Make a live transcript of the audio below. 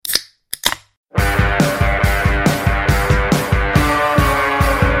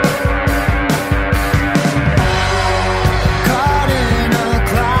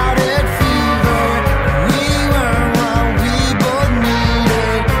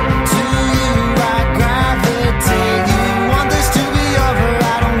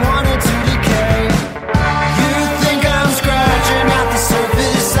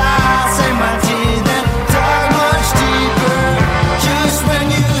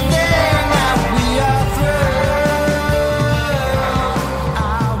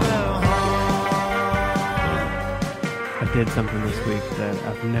something this week that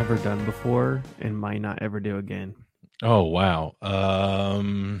I've never done before and might not ever do again. Oh, wow.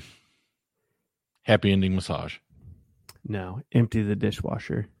 Happy ending massage. No, empty the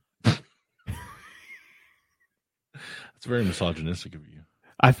dishwasher. It's very misogynistic of you.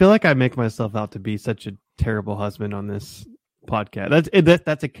 I feel like I make myself out to be such a terrible husband on this podcast.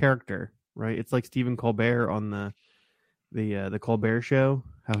 That's a character, right? It's like Stephen Colbert on the Colbert Show,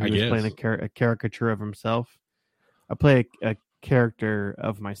 how he was playing a caricature of himself. I play a character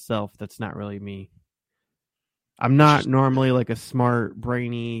of myself that's not really me. I'm not normally like a smart,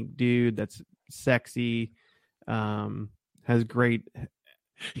 brainy dude that's sexy, has great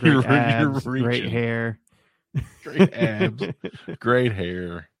abs, great hair. Great abs, great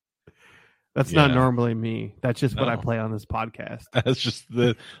hair. That's not normally me. That's just what I play on this podcast. That's just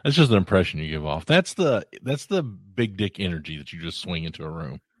an impression you give off. That's the big dick energy that you just swing into a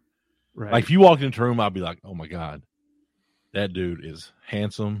room. Right. Like if you walked into a room, I'd be like, oh my God, that dude is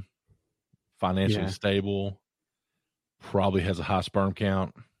handsome, financially stable, probably has a high sperm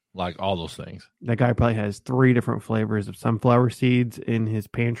count, like all those things. That guy probably has 3 different flavors of sunflower seeds in his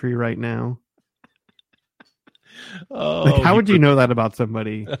pantry right now. Oh, like, how would you know that about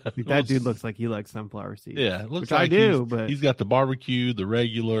somebody? Like, that dude looks like he likes sunflower seeds. Yeah, it looks which like I do, but he's got the barbecue, the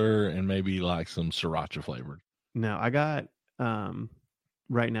regular, and maybe like some sriracha flavored. No, I got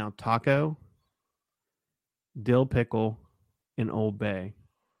right now taco, dill pickle, and Old Bay.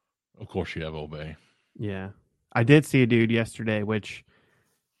 Of course, you have Old Bay. Yeah, I did see a dude yesterday, which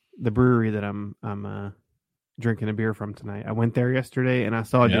the brewery that I'm drinking a beer from tonight. I went there yesterday and I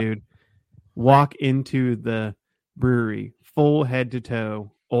saw a dude walk into the brewery, full head to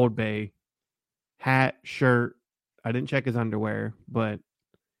toe, Old Bay, hat, shirt. I didn't check his underwear, but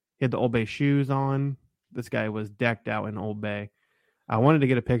he had the Old Bay shoes on. This guy was decked out in Old Bay. I wanted to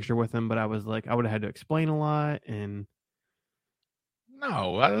get a picture with him, but I was like, I would have had to explain a lot. And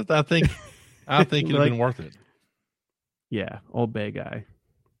no, I think it'd have been worth it. Yeah, Old Bay guy.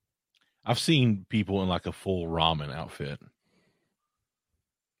 I've seen people in like a full ramen outfit.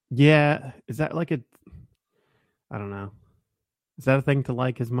 Yeah, is that like I don't know. Is that a thing to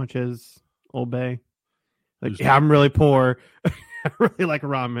like as much as Old Bay? Like, I'm really poor. I really like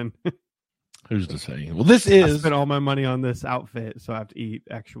ramen. Who's to say? Well, I spent all my money on this outfit, so I have to eat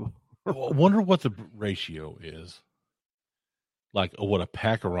actual. I wonder what the ratio is. Like what a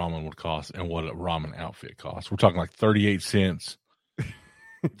pack of ramen would cost and what a ramen outfit costs. We're talking like 38 cents,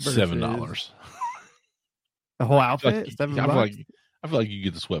 $7. The whole outfit? Like, $7? I feel like you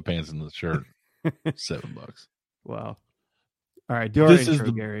get the sweatpants and the shirt. $7. Wow. All right, do our intro,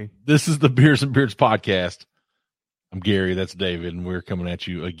 Gary. This is the Beers and Beards podcast. I'm Gary. That's David, and we're coming at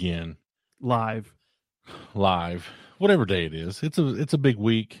you again. Live. Whatever day it is. It's a big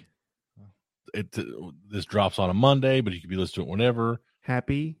week. This drops on a Monday, but you can be listening to it whenever.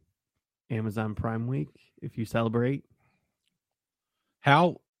 Happy Amazon Prime Week if you celebrate.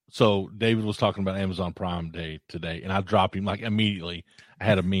 So David was talking about Amazon Prime Day today, and I dropped him like immediately. I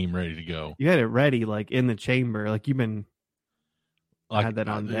had a meme ready to go. You had it ready, like in the chamber, like you've been had that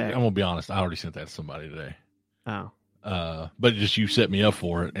on deck. I'm gonna be honest. I already sent that to somebody today. Oh, but just you set me up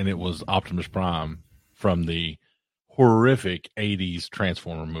for it, and it was Optimus Prime from the horrific '80s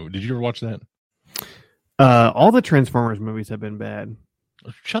Transformer movie. Did you ever watch that? All the Transformers movies have been bad.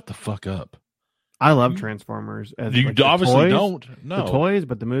 Shut the fuck up. I love Transformers. You obviously don't. No. The toys,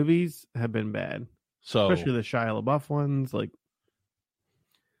 but the movies have been bad. So, especially the Shia LaBeouf ones. Like,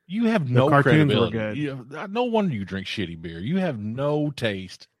 you have no cartoons credibility. were good. No wonder you drink shitty beer. You have no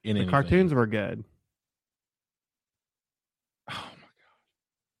taste in anything. The cartoons were good. Oh my god.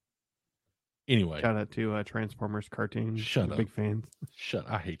 Anyway, shout out to Transformers cartoons. Shut up. Big fans.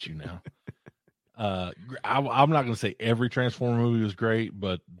 I hate you now. I'm not going to say every Transformer movie was great,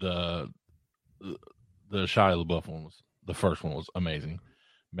 but the Shia LaBeouf one the first one was amazing.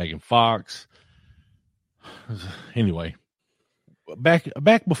 Megan Fox. Anyway,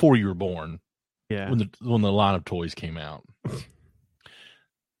 back before you were born, when the line of toys came out,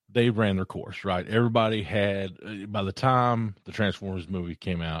 they ran their course, right? Everybody had, by the time the Transformers movie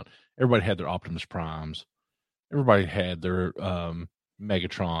came out, everybody had their Optimus Primes. Everybody had their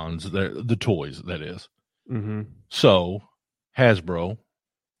Megatrons, the toys, that is. Mm-hmm. So Hasbro,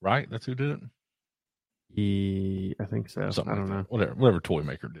 right? That's who did it. I think so. I don't know. Whatever toy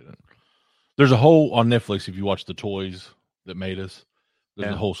maker did it. There's a whole on Netflix. If you watch the toys that made us,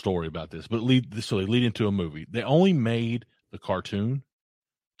 there's a whole story about this. But they lead into a movie. They only made the cartoon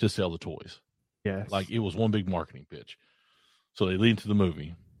to sell the toys. Yes, like it was one big marketing pitch. So they lead into the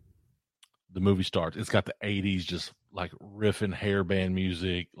movie. The movie starts. It's got the '80s just like riffing hairband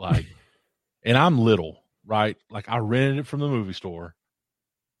music, like. And I'm little, right? Like I rented it from the movie store.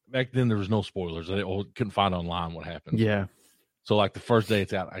 Back then, there was no spoilers. I couldn't find online what happened. Yeah. So like the first day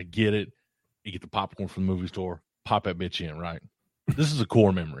it's out, I get it. You get the popcorn from the movie store, pop that bitch in, right? This is a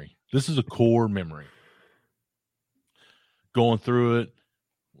core memory. Going through it,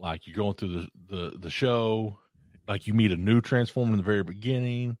 like you're going through the show, like you meet a new Transformer in the very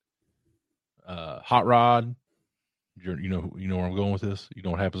beginning. Hot Rod. You know where I'm going with this? You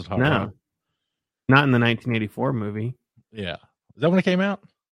know what happens to Hot Rod? Not in the 1984 movie. Yeah. Is that when it came out?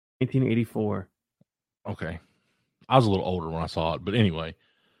 1984. Okay. I was a little older when I saw it, but anyway.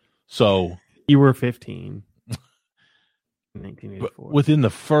 So you were 15. 1984. But within the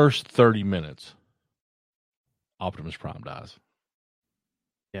first 30 minutes, Optimus Prime dies.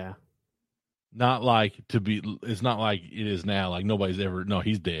 Yeah. Not like it's not like it is now. Like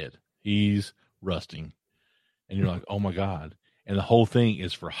he's dead. He's rusting. And you're like, oh my God. And the whole thing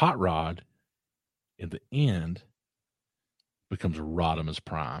is for Hot Rod, in the end, becomes Rodimus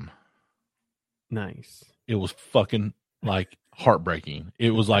Prime. Nice. It was fucking like heartbreaking.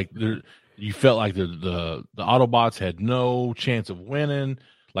 It was like you felt like the Autobots had no chance of winning.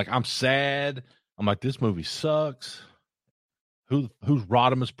 Like I'm sad. I'm like, this movie sucks. Who's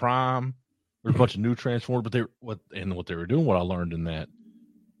Rodimus Prime? There's a bunch of new Transformers, but what they were doing, what I learned in that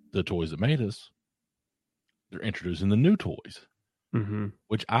the toys that made us, they're introducing the new toys,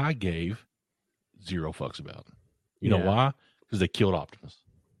 which I gave zero fucks about. You know why? Because they killed Optimus.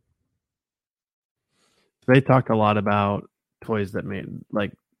 They talked a lot about toys that made,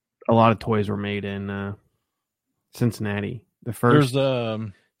 like, a lot of toys were made in Cincinnati. The first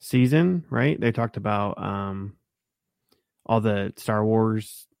season, right? They talked about all the Star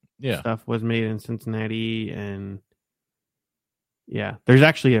Wars stuff was made in Cincinnati, and there's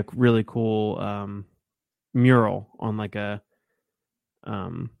actually a really cool mural on like a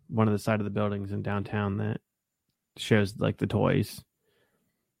one of the side of the buildings in downtown that shows like the toys.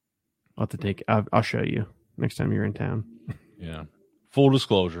 I'll show you next time you're in town. Yeah. Full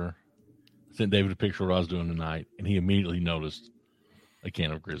disclosure, I sent David a picture of what I was doing tonight, and he immediately noticed a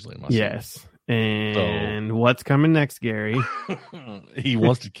can of Grizzly in my Yes. And what's coming next, Gary? He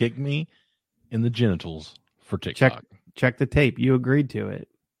wants to kick me in the genitals for TikTok. Check the tape. You agreed to it.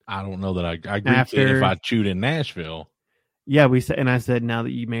 I don't know that I agreed to it if I chewed in Nashville. Yeah, I said now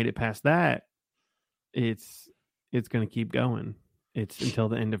that you made it past that, it's going to keep going. It's until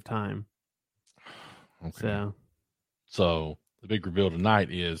the end of time. Okay. So the big reveal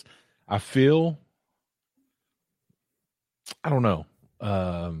tonight is, I don't know.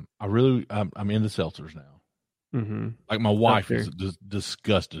 I'm into seltzers now. Mm-hmm. Like my wife is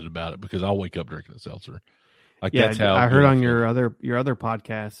disgusted about it because I'll wake up drinking a seltzer. Like that's how I heard on your other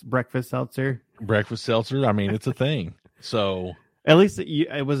podcast, breakfast seltzer. Breakfast seltzer. I mean, it's a thing. So at least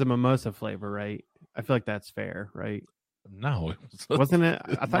it was a mimosa flavor, right? I feel like that's fair, right? No, wasn't it?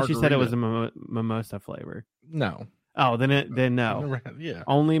 I thought you said it was a mimosa flavor. No. Oh, then no. Yeah.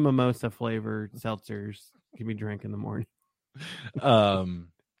 Only mimosa flavored seltzers can be drank in the morning. So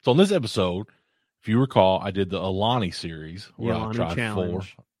on this episode, if you recall, I did the Alani series where I tried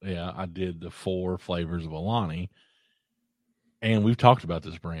challenge. 4. Yeah, I did the 4 flavors of Alani, and we've talked about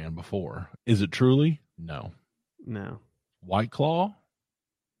this brand before. Is it Truly? No. White Claw?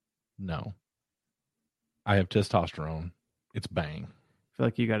 No. I have testosterone. It's Bang. I feel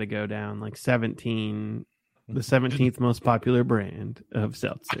like you got to go down like 17, the 17th most popular brand of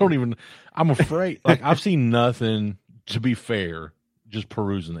seltzer. I'm afraid. Like I've seen nothing. To be fair, just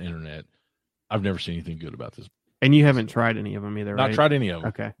perusing the internet, I've never seen anything good about this. And you haven't tried any of them either, right? Not tried any of them.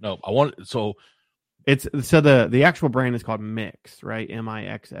 Okay. No, I want it. So the actual brand is called MIXX, right?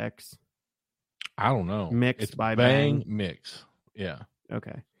 MIXX. I don't know. MIXX it's by Bang. MIXX. Yeah.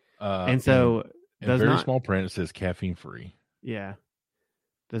 Okay. And so in very small print, it says caffeine free. Yeah.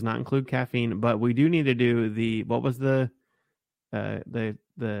 Does not include caffeine, but we do need to do what was the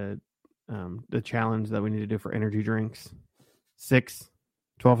challenge that we need to do for energy drinks?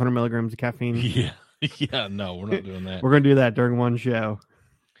 1,200 milligrams of caffeine. Yeah. Yeah. No, we're not doing that. We're going to do that during one show.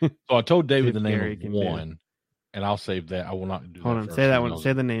 So I told David the name of one, and I'll save that. I will not do that. Hold on. Say that one.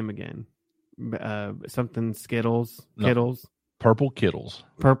 Say the name again. Something Skittles. No. Kittles. Purple Kittles.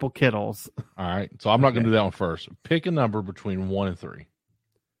 Purple Kittles. All right. So I'm not going to do that one first. Pick a number between 1 and 3.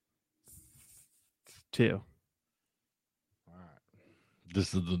 2. All right.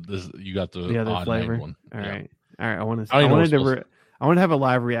 This you got the other flavor one. All right. I wanted to have a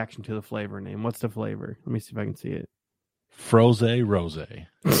live reaction to the flavor name. What's the flavor? Let me see if I can see it. Froze Rose.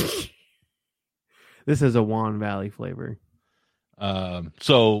 This is a Juan Valley flavor.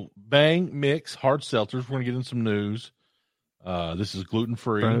 So Bang MIXX hard seltzers. We're going to get in some news. This is gluten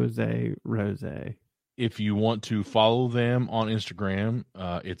free. Rose. It if you want to follow them on Instagram,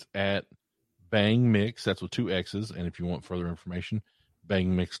 it's at MIXX. That's with 2 X's. And if you want further information,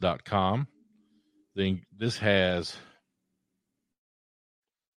 bangmix.com. Then this has,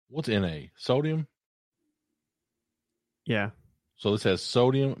 what's Na? Sodium? Yeah. So this has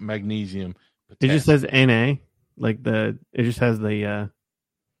sodium, magnesium, potassium. It just says Na. It just has the.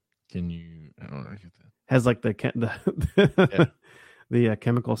 Can you? I don't know. Get that. Has like the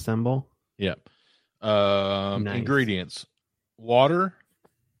chemical symbol. Yeah. Nice. Ingredients: water,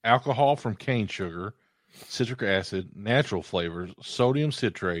 alcohol from cane sugar, citric acid, natural flavors, sodium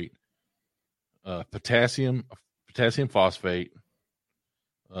citrate, potassium phosphate,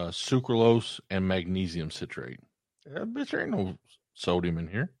 sucralose, and magnesium citrate. I bet there ain't no sodium in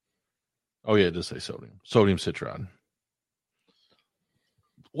here. Oh yeah, it does say sodium. Sodium citrate.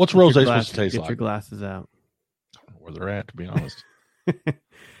 What's rosé supposed to taste like? Get your glasses out. I don't know where they're at, to be honest. It's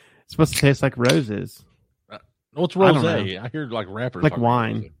supposed to taste like roses. What's rosé? I hear like rappers like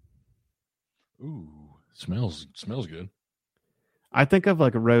wine. Ooh, smells good. I think of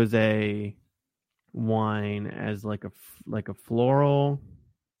like a rosé wine as like a floral,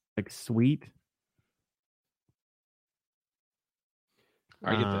 like sweet.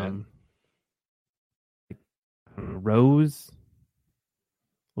 I get that. Rose, a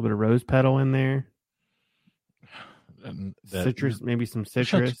little bit of rose petal in there. Citrus, maybe some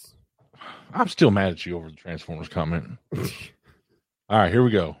citrus. I'm still mad at you over the Transformers comment. All right, here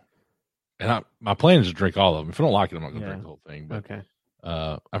we go. And my plan is to drink all of them. If I don't like it, I'm not going to drink the whole thing. But, okay.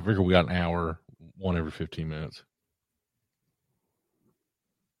 I figure we got an hour, one every 15 minutes.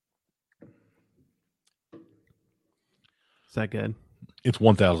 Is that good? It's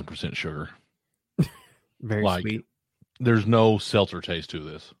 1,000% sugar. Very sweet. There's no seltzer taste to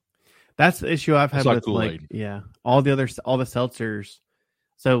this. That's the issue I've had with Kool-Aid. all the seltzers.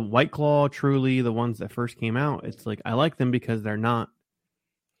 So White Claw, Truly, the ones that first came out, it's like I like them because they're not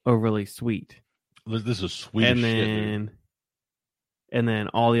overly sweet. This is sweet as shit. And then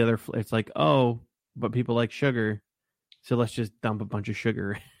all the other, it's like, oh, but people like sugar, so let's just dump a bunch of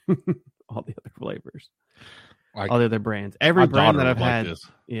sugar in all the other flavors. All the other brands. Every brand that I've had.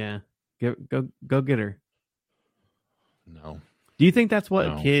 Yeah. Go get her. No. Do you think that's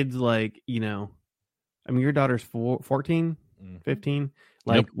what kids like, I mean, your daughter's 14, 15.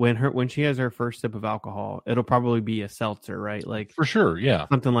 Like when she has her first sip of alcohol, it'll probably be a seltzer, right? Like for sure. Yeah.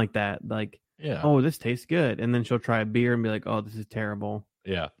 Something like that. Like, oh, this tastes good. And then she'll try a beer and be like, oh, this is terrible.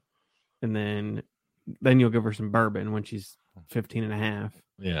 Yeah. And then you'll give her some bourbon when she's 15 and a half.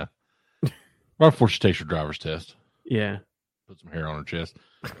 Yeah. Right before she takes her driver's test. Yeah. Put some hair on her chest.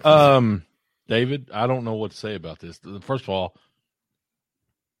 David, I don't know what to say about this. First of all,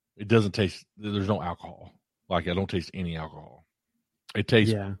 it doesn't taste, there's no alcohol. Like, I don't taste any alcohol. It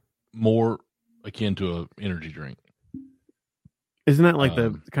tastes more akin to an energy drink. Isn't that like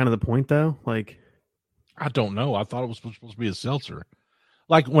the kind of the point, though? Like, I don't know. I thought it was supposed to be a seltzer.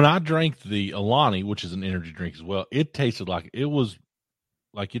 Like, when I drank the Alani, which is an energy drink as well, it tasted like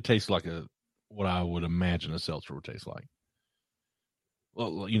what I would imagine a seltzer would taste like.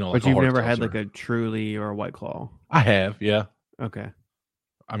 Well, like but you've never had like a Truly or a White Claw. I have, yeah. Okay.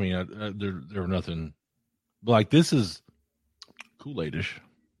 I mean, there were nothing like this is Kool-Aid-ish.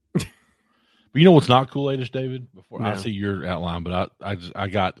 But you know what's not Kool-Aid-ish, David? I see your outline, but I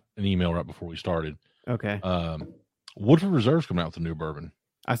got an email right before we started. Okay. Woodford Reserve's coming out with a new bourbon.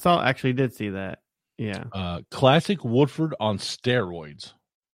 I did see that. Yeah. Classic Woodford on steroids.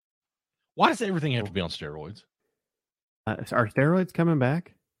 Why does everything have to be on steroids? Are steroids coming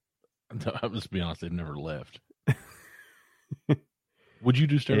back? No, let's be honest, they've never left. Would you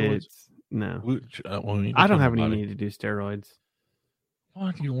do steroids? No. I don't have any need to do steroids.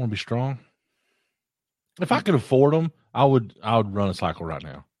 What? You don't want to be strong? If I could afford them, I would run a cycle right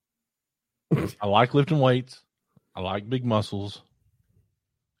now. I like lifting weights. I like big muscles.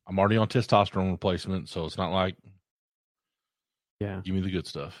 I'm already on testosterone replacement, so it's not like, give me the good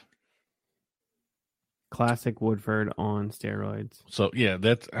stuff. Classic Woodford on steroids. So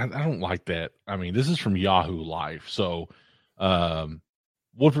I don't like that. I mean, this is from Yahoo Life. So,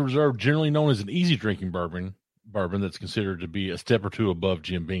 Woodford Reserve, generally known as an easy drinking bourbon that's considered to be a step or two above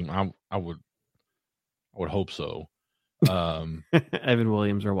Jim Beam. I would hope so. Evan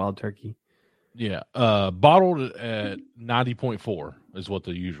Williams or Wild Turkey. Yeah. Bottled at 90.4 is what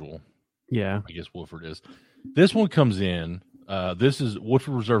the usual. Yeah. I guess Woodford is. This one comes in. This is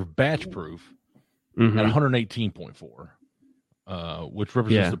Woodford Reserve batch proof. At 118.4, which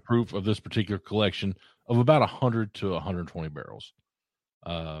represents the proof of this particular collection of about 100 to 120 barrels.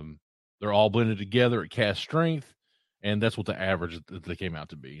 They're all blended together at cask strength, and that's what the average that they came out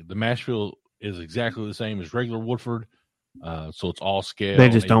to be. The mash bill is exactly the same as regular Woodford. So it's all scale. They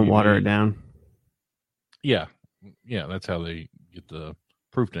just don't water it down. Yeah. That's how they get the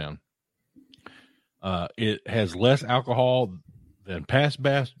proof down. It has less alcohol than past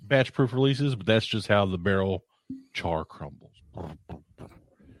batch proof releases, but that's just how the barrel char crumbles.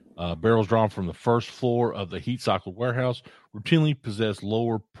 Barrels drawn from the first floor of the heat cycled warehouse routinely possess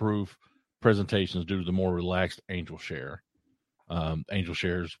lower proof presentations due to the more relaxed angel share. Angel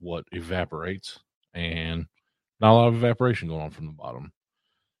share is what evaporates, and not a lot of evaporation going on from the bottom.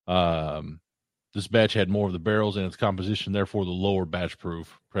 This batch had more of the barrels in its composition, therefore the lower batch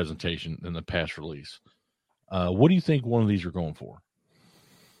proof presentation than the past release. What do you think one of these are going for?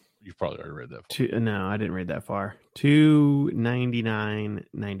 You've probably already read that far. No, I didn't read that far.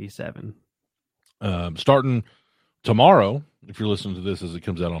 $299.97. Starting tomorrow, if you're listening to this as it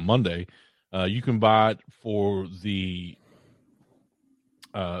comes out on Monday, you can buy it for the.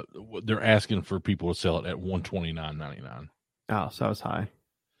 They're asking for people to sell it at $129.99. Oh, so it's high.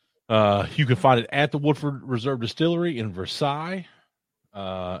 You can find it at the Woodford Reserve Distillery in Versailles,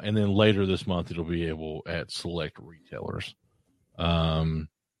 and then later this month it'll be able at select retailers.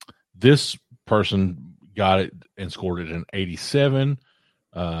 This person got it and scored it an 87,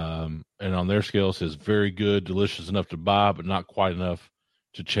 and on their scale it says very good, delicious enough to buy, but not quite enough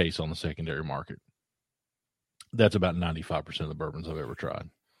to chase on the secondary market. That's about 95% of the bourbons I've ever tried.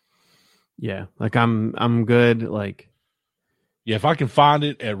 Yeah, like I'm good. Like, yeah, if I can find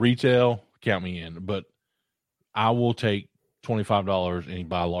it at retail, count me in. But I will take $25 and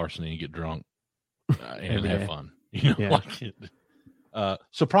buy Larceny and get drunk and have fun. You know, yeah. like it.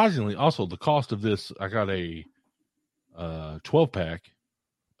 Surprisingly, also the cost of this, I got a 12-pack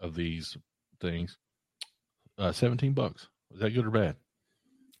of these things, $17. Is that good or bad?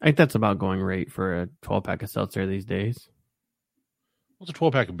 I think that's about going rate for a 12-pack of seltzer these days. What's a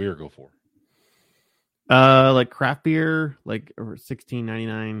 12-pack of beer go for? Like craft beer, like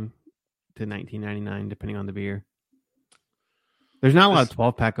 $16.99 to $19.99, depending on the beer. There's not a lot of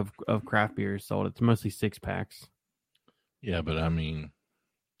 12-pack of craft beers sold. It's mostly 6-packs. Yeah, but I mean,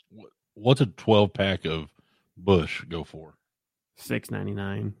 what's a 12-pack of Busch go for?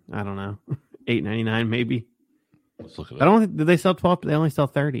 $6.99. I don't know. $8.99 maybe. Let's look at it. I don't think, do they sell 12? They only sell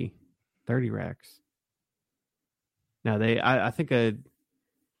 30 racks. No, I think the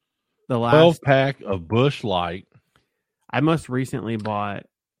last 12-pack of Busch Light I most recently bought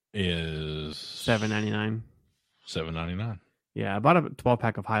is $7.99. $7.99. Yeah, I bought a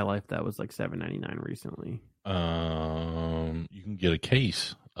 12-pack of High Life that was like $7.99 recently. You can get a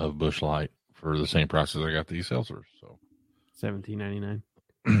case of Busch Light for the same price as I got these seltzers. So $17.99.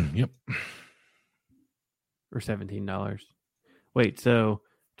 Yep. Or $17. Wait, so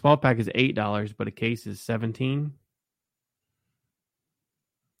 12-pack is $8, but a case is $17.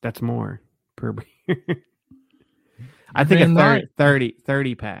 That's more per beer. I think a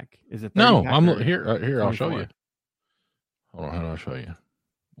 30 pack is a 30 no. pack I'm here. I'll show 24? you. Hold on. How do I show you?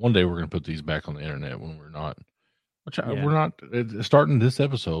 One day we're going to put these back on the internet when we're not. We're not starting this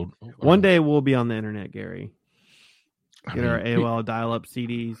episode. One day we'll be on the internet, Gary. Get our AOL dial-up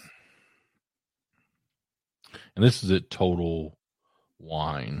CDs. And this is at Total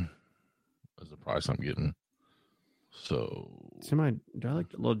Wine. That's the price I'm getting. So, do I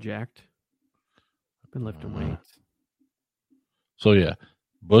look a little jacked? I've been lifting weights. So yeah,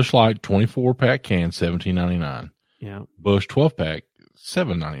 Busch Light 24-pack can $17.99. Yeah. Busch 12-pack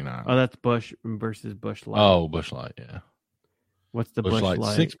 $7.99. Oh, that's Busch versus Busch Light. Oh, Busch Light, yeah. What's the Busch Light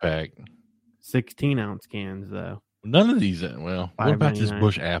 6-pack? 16-ounce cans though. None of these. Well, what about this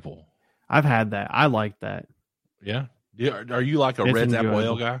Busch Apple? I've had that. I like that. Yeah. Are you like a Red's Apple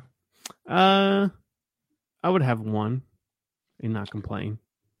Ale guy? I would have one and not complain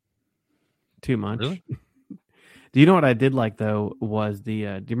too much. Really? Do you know what I did like though was the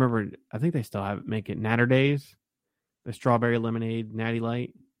do you remember, I think they still have it, make it Natter Days, the strawberry lemonade natty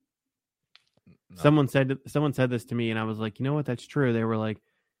light. No. Someone said this to me and I was like, you know what, that's true. They were like,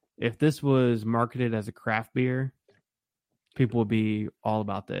 if this was marketed as a craft beer, people would be all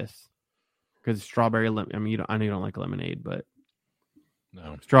about this. Because strawberry, I mean, I know you don't like lemonade, but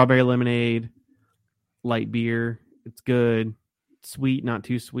no, strawberry lemonade, light beer, it's good, sweet, not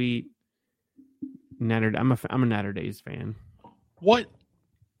too sweet. Natter, I'm a Natter Days fan. What?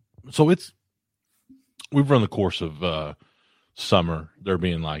 So we've run the course of summer. There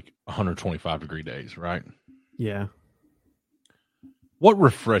being like 125-degree days, right? Yeah. What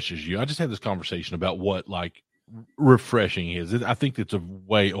refreshes you? I just had this conversation about what like refreshing is. I think it's a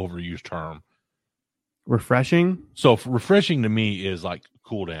way overused term. Refreshing? So refreshing to me is like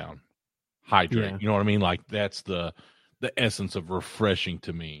cool down, hydrate. Yeah. You know what I mean? Like that's the essence of refreshing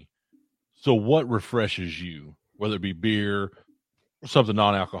to me. So what refreshes you, whether it be beer or something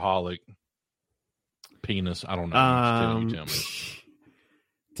non-alcoholic, penis? I don't know. You tell me.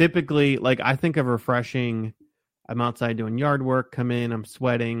 Typically, like I think of refreshing. I'm outside doing yard work, come in, I'm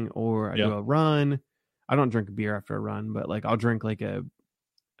sweating, or I do a run. I don't drink beer after a run, but like I'll drink like an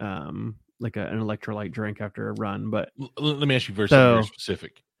electrolyte drink after a run. But let me ask you something very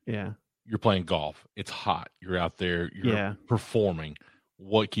specific. Yeah. You're playing golf. It's hot. You're out there. You're performing.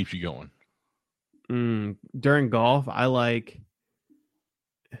 What keeps you going? During golf, I would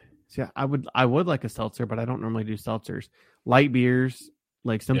like a seltzer, but I don't normally do seltzers. Light beers,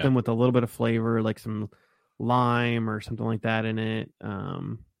 like something with a little bit of flavor, like some lime or something like that in it.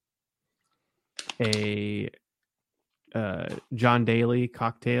 A John Daly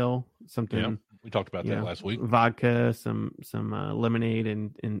cocktail, something. Yeah, we talked about that last week. Vodka, some lemonade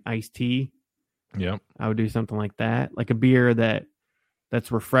and iced tea. Yeah, I would do something like that, like a beer that's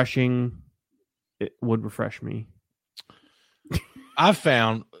refreshing. It would refresh me. I've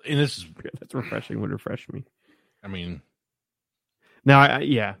found, and this is that's refreshing. Would refresh me. I mean,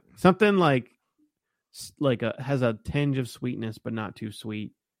 now, something like has a tinge of sweetness, but not too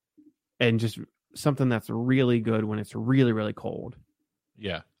sweet, and just something that's really good when it's really, really cold.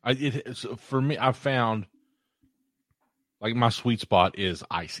 Yeah, for me, I've found like my sweet spot is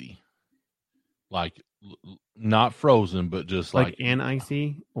icy, like not frozen, but just like and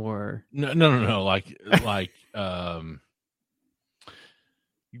icy or no, like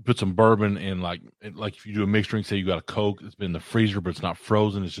you put some bourbon in, like if you do a mixed drink, say you got a Coke that's been in the freezer, but it's not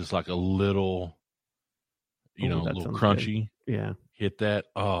frozen. It's just like a little, a little crunchy. Good. Yeah. Hit that.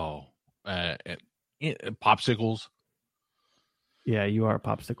 Popsicles. Yeah, you are a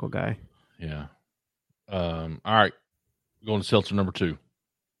popsicle guy. Yeah. All right. We're going to seltzer number 2.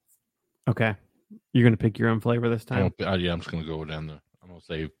 Okay. You're going to pick your own flavor this time? I'm just going to go down I'm going to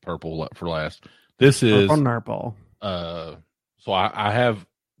save purple for last. This is Purple. So I have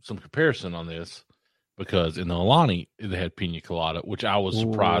some comparison on this because in the Alani they had pina colada, which I was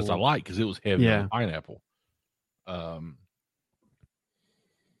surprised I liked because it was heavy on pineapple. I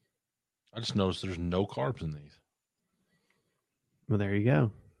just noticed there's no carbs in these. Well, there you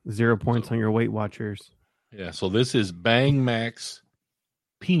go. 0 points on your Weight Watchers. Yeah, so this is Bang Max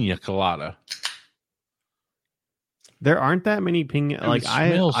Pina Colada. There aren't that many pina. Like I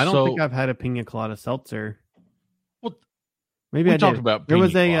don't think I've had a pina colada seltzer. Well, maybe we talked about. There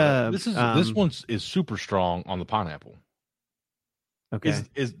was a this one is super strong on the pineapple. Okay.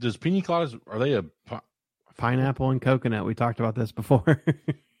 Does pina coladas, are they a pineapple and coconut? We talked about this before.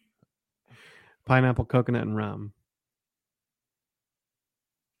 Pineapple, coconut, and rum.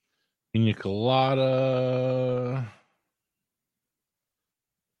 Pina colada.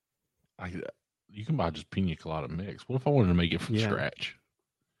 You can buy just pina colada mix. What if I wanted to make it from scratch?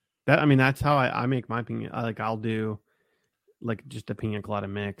 That's how I make my pina. I'll do like just a pina colada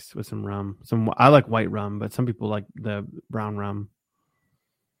mix with some rum. I like white rum, but some people like the brown rum.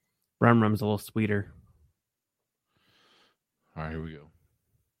 Brown rum's a little sweeter. All right, here we go.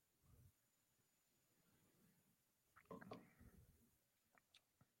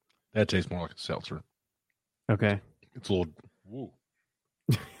 That tastes more like a seltzer. Okay. It's a little. Whoa.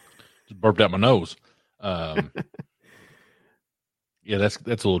 Just burped out my nose. Yeah, that's a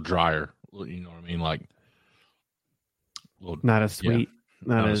little drier. You know what I mean? Like, not as sweet.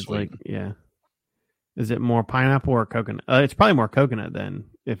 Yeah, not as sweet. Is it more pineapple or coconut? It's probably more coconut then.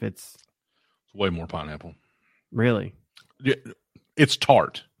 If it's way more pineapple. Really? Yeah, it's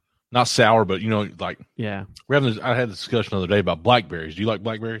tart, not sour, but I had this discussion the other day about blackberries. Do you like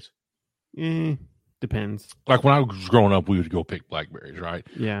blackberries? Depends. Like when I was growing up, we would go pick blackberries, right?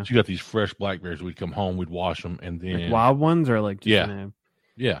 Yeah. So you got these fresh blackberries. We'd come home, we'd wash them, and then like wild ones or like just in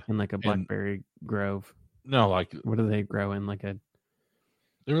like a blackberry grove. No, like what do they grow in? Like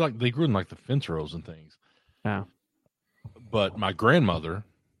they grew in like the fence rows and things. Yeah. But my grandmother,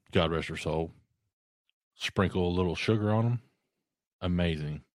 God rest her soul, sprinkle a little sugar on them.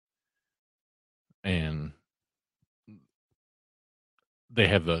 Amazing. And they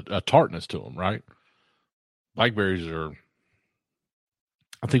have a tartness to them, right? Blackberries are,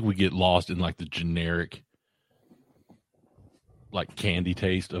 I think we get lost in like the generic, like candy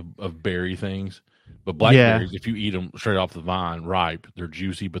taste of berry things. But blackberries, if you eat them straight off the vine, ripe, they're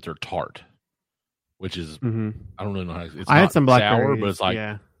juicy, but they're tart, which is, I don't really know how it's. I had some blackberries, sour, but it's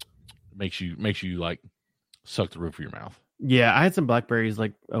like makes you like suck the roof of your mouth. Yeah, I had some blackberries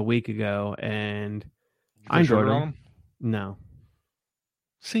like a week ago, and I enjoyed them. No.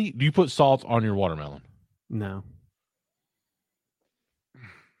 See, do you put salt on your watermelon? No.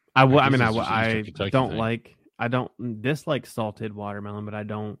 I don't dislike salted watermelon, but I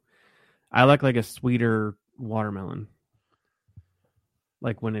don't I like a sweeter watermelon.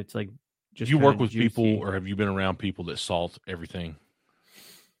 Like when it's like just. Do you work with people, or have you been around people that salt everything?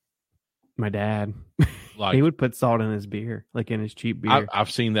 My dad, he would put salt in his beer, like in his cheap beer.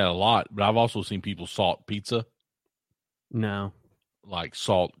 I've seen that a lot, but I've also seen people salt pizza. No, like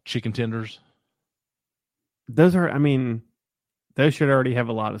salt chicken tenders. Those are, I mean, those should already have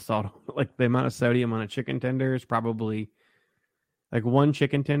a lot of salt. Like the amount of sodium on a chicken tender is probably like one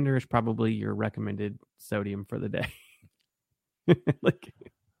chicken tender is probably your recommended sodium for the day. Like,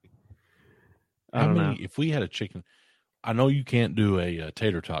 I don't know. If we had a chicken, I know you can't do a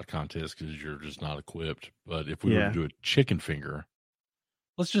tater tot contest because you're just not equipped. But if we were to do a chicken finger,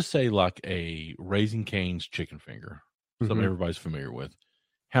 let's just say like a Raising Cane's chicken finger, something everybody's familiar with.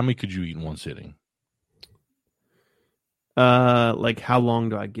 How many could you eat in one sitting? Like how long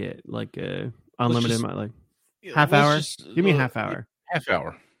do I get? Like unlimited, like half hour? Give me a half hour. Half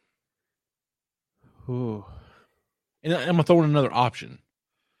hour. Ooh. And I'm gonna throw in another option.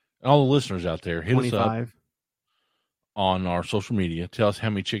 All the listeners out there, hit 25. Us up on our social media. Tell us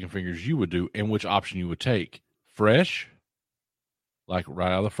how many chicken fingers you would do and which option you would take. Fresh, like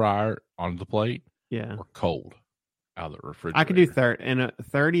right out of the fryer onto the plate, or cold out of the refrigerator. I could do 30 in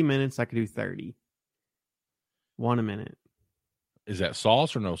 30 minutes. I could do 30. 1 a minute. Is that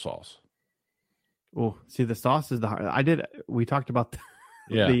sauce or no sauce? Oh, see, the sauce is the hard. We talked about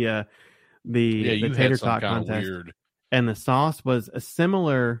the tater tot contest, and the sauce was a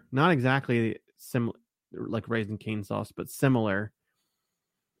similar, not exactly similar, like Raising Cane sauce, but similar.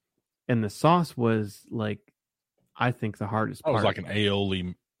 And the sauce was like, I think the hardest part. It was like an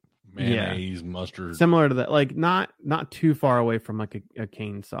aioli mayonnaise mustard, similar to that, like not too far away from like a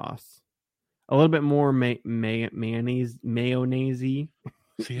cane sauce. A little bit more mayonnaise,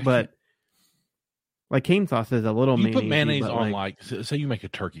 but like cane sauce is a little. You put mayonnaise on like say you make a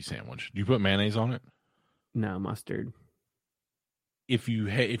turkey sandwich. Do you put mayonnaise on it? No, mustard. If you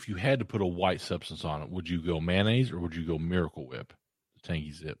had to put a white substance on it, would you go mayonnaise or would you go Miracle Whip, the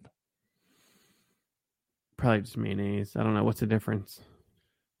Tangy Zip? Probably just mayonnaise. I don't know what's the difference.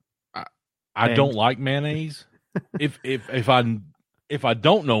 I don't like mayonnaise. if I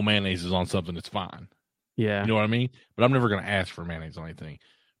don't know mayonnaise is on something, it's fine. Yeah. You know what I mean? But I'm never going to ask for mayonnaise on anything.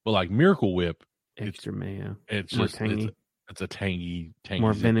 But like Miracle Whip, extra mayo. It's more just tangy. It's a tangy,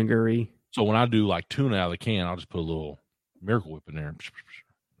 more vinegary. So when I do like tuna out of the can, I'll just put a little Miracle Whip in there and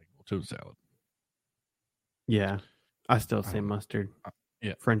make a little tuna salad. Yeah. I still say mustard.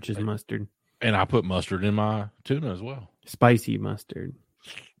 French's mustard. And I put mustard in my tuna as well. Spicy mustard.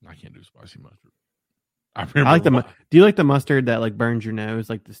 I can't do spicy mustard. I like do you like the mustard that like burns your nose,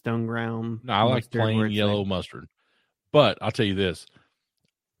 like the stone ground? No, I like plain yellow mustard. But I'll tell you this.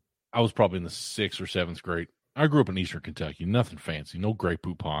 I was probably in the 6th or 7th grade. I grew up in Eastern Kentucky. Nothing fancy. No Grey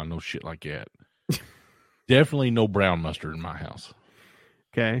Poupon. No shit like that. Definitely no brown mustard in my house.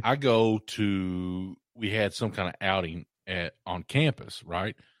 Okay. We had some kind of outing on campus,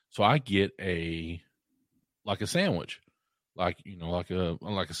 right? So I get a sandwich. Like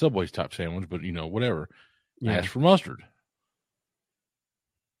a Subway type sandwich, but whatever. Yeah. I asked for mustard.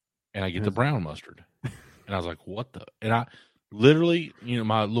 And I get the brown mustard. And I was like, what the? And I literally,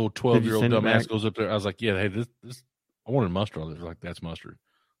 my little 12-year-old dumbass goes up there. I was like, yeah, hey, this I wanted mustard on this. Like, that's mustard.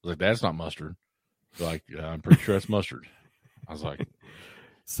 I was like, that's not mustard. They're like, I'm pretty sure that's mustard. I was like,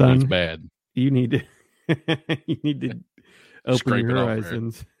 son, it's bad. You need to open your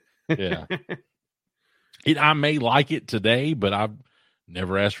horizons. Yeah. I may like it today, but I've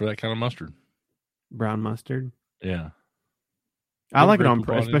never asked for that kind of mustard. Brown mustard? Yeah. I like it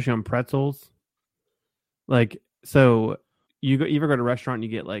especially on pretzels. Like, so you ever go to a restaurant and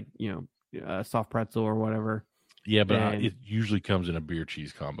you get like, a soft pretzel or whatever. Yeah, but it usually comes in a beer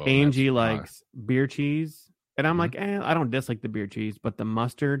cheese combo. Angie likes beer cheese. And I'm like, I don't dislike the beer cheese, but the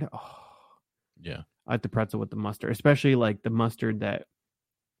mustard, yeah. I like the pretzel with the mustard, especially like the mustard that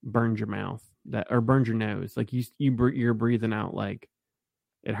burns your mouth. Or burns your nose, like you're breathing out like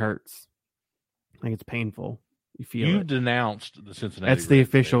it hurts, like it's painful. You feel you denounced the Cincinnati. That's the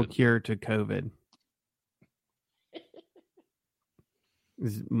official cure to COVID.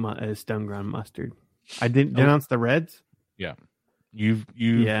 Is stone ground mustard. I didn't denounce the Reds. Yeah, you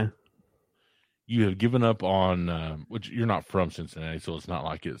have given up on which you're not from Cincinnati, so it's not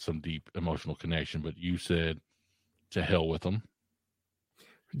like it's some deep emotional connection. But you said to hell with them.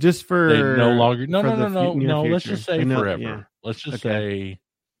 Just for they no longer no. Future. Let's just say forever. Yeah. Let's just say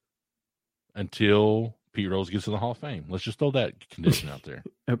until Pete Rose gets in the Hall of Fame. Let's just throw that condition out there.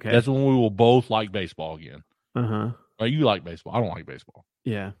 Okay, that's when we will both like baseball again. Well, you like baseball. I don't like baseball.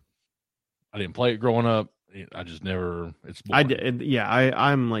 Yeah, I didn't play it growing up. I just never. It's boring. I did. Yeah,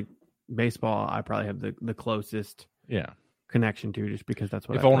 I'm like baseball, I probably have the closest connection to, just because that's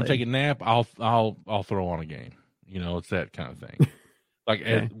what if I want to take a nap, I'll throw on a game. It's that kind of thing.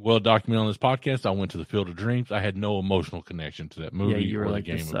 Like well documented on this podcast, I went to the Field of Dreams. I had no emotional connection to that movie or the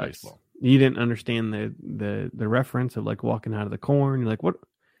game of baseball. You didn't understand the reference of like walking out of the corn. You're like, what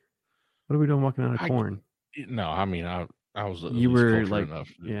are we doing walking out of corn? No, I mean I was you were like enough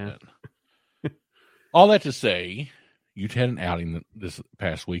to do that. All that to say, you had an outing this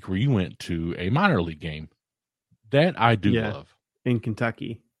past week where you went to a minor league game. That I do love. In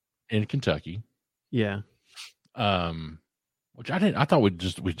Kentucky. Yeah. Which I didn't. I thought we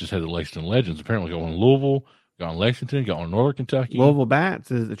just had the Lexington Legends. Apparently, got one in Louisville, got one in Lexington, got one in Northern Kentucky. Louisville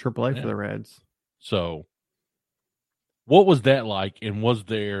Bats is the AAA for the Reds. So, what was that like? And was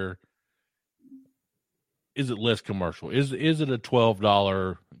there? Is it less commercial? Is it a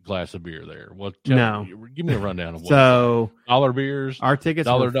 $12 glass of beer there? No. Give me a rundown of what. So dollar beers. Our tickets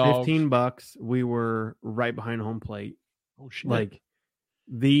were $15. We were right behind home plate. Oh shit! Like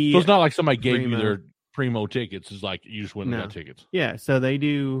so it's not like somebody gave you their primo tickets. It's like you just went and got tickets. Yeah, so they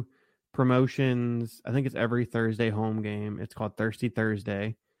do promotions. I think it's every Thursday home game. It's called Thirsty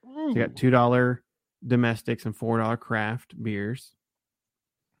Thursday. So you got $2 domestics and $4 craft beers.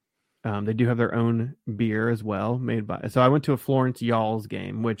 They do have their own beer as well, made by. So I went to a Florence Y'all's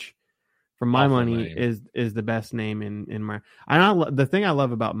game, which, for my money, is the best name in my. The thing I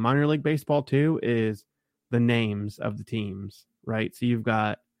love about minor league baseball too is the names of the teams, right? So you've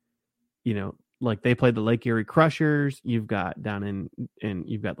got, like they played the Lake Erie Crushers. You've got down in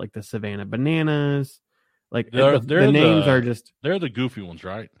you've got like the Savannah Bananas. Like the names are just, they're the goofy ones,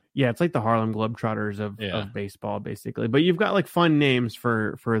 right? Yeah, it's like the Harlem Globetrotters of baseball, basically. But you've got like fun names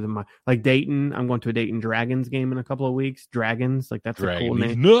for the, like Dayton. I'm going to a Dayton Dragons game in a couple of weeks. Dragons, like that's a cool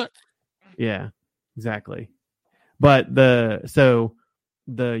name. Nut. Yeah, exactly. But the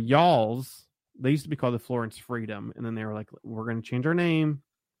Y'alls, they used to be called the Florence Freedom, and then they were like, we're going to change our name.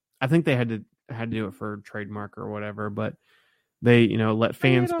 I think they had to do it for trademark or whatever, but they let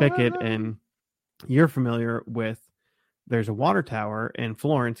fans pick it. And you're familiar with, there's a water tower in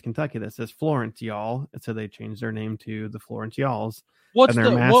Florence, Kentucky that says Florence Y'all, and so they changed their name to the Florence Y'alls. And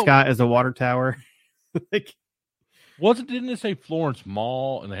their mascot is a water tower. Didn't it say Florence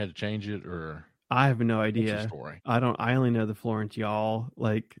Mall and they had to change it? Or I have no idea. What's the story? I only know the Florence Y'all.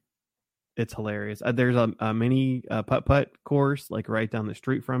 Like, it's hilarious. There's a mini putt course like right down the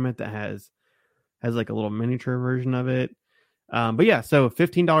street from it that has like a little miniature version of it. But yeah, so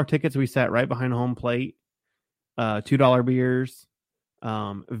 $15 tickets. We sat right behind home plate. $2 beers.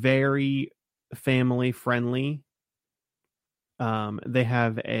 Very family friendly. They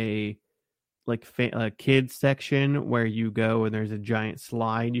have a kids section where you go and there's a giant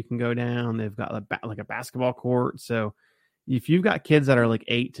slide you can go down. They've got like a basketball court. So if you've got kids that are like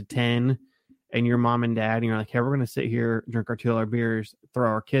 8 to 10 and your mom and dad, and you're like, hey, we're going to sit here, drink our $2 beers, throw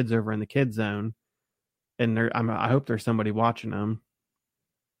our kids over in the kids zone. And I hope there's somebody watching them.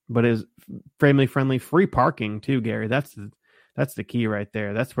 But it's family friendly, free parking too, Gary. That's the key right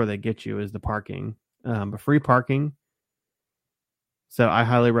there. That's where they get you, is the parking. But free parking. So I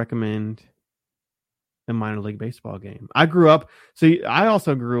highly recommend a minor league baseball game. I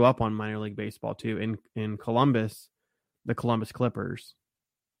also grew up on minor league baseball too in Columbus, the Columbus Clippers,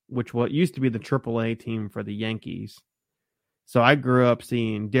 which used to be the AAA team for the Yankees. So I grew up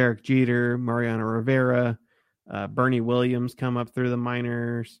seeing Derek Jeter, Mariano Rivera, Bernie Williams come up through the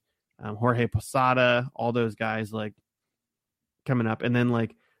minors, Jorge Posada, all those guys like coming up. And then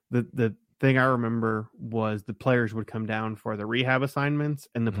like the thing I remember was the players would come down for the rehab assignments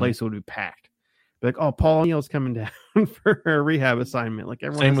and the place would be packed. Like, oh, Paul O'Neill's coming down for a rehab assignment. Like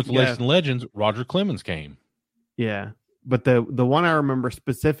everyone. Same with the Lexington Legends. Roger Clemens came. Yeah. But the one I remember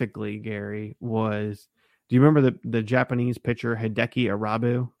specifically, Gary, was, do you remember the Japanese pitcher Hideki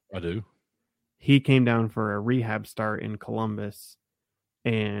Arabu? I do. He came down for a rehab start in Columbus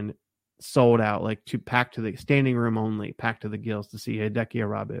and sold out, like packed to the standing room only, packed to the gills to see Hideki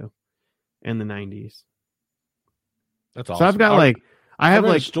Arabu in the 90s. That's awesome. So I've got I have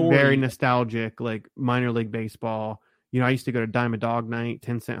very nostalgic, like minor league baseball. I used to go to Dime a Dog Night,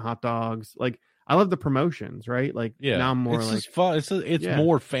 10-cent hot dogs. Like, I love the promotions, right? Like, now I'm more it's fun. It's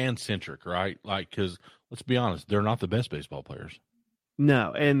more fan centric, right? Like, because let's be honest, they're not the best baseball players.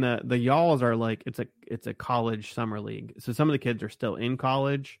 No, and the Y'alls are like, it's a college summer league. So some of the kids are still in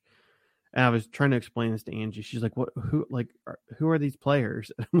college. And I was trying to explain this to Angie. She's like, who are these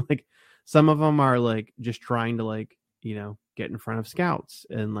players? And I'm like, some of them are like just trying to like, get in front of scouts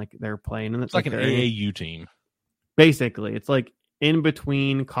and like they're playing. And it's like an AAU team. Basically, it's like in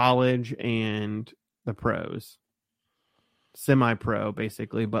between college and the pros, semi-pro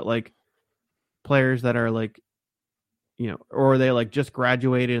basically. But like players that are like, or they like just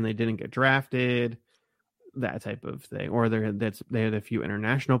graduated and they didn't get drafted, that type of thing. Or they had a few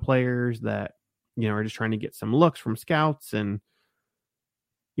international players that, are just trying to get some looks from scouts and,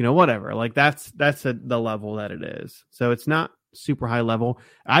 whatever. Like that's the level that it is. So it's not super high level.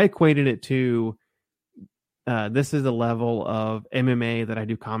 I equated it to, this is the level of MMA that I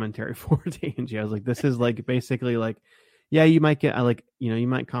do commentary for to Angie. I was like, this is like basically like, yeah, you might get like, you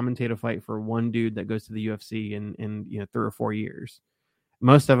might commentate a fight for one dude that goes to the UFC in 3 or 4 years.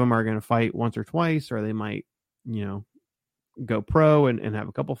 Most of them are going to fight once or twice, or they might, go pro and have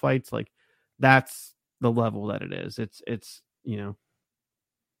a couple fights. Like that's the level that it is. It's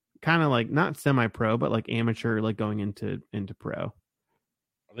kind of like not semi-pro, but like amateur, like going into pro. Are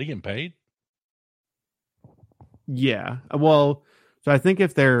they getting paid? Yeah. Well, so I think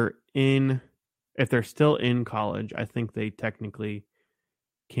if they're still in college, I think they technically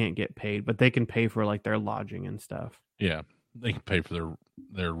can't get paid, but they can pay for like their lodging and stuff. Yeah. They can pay for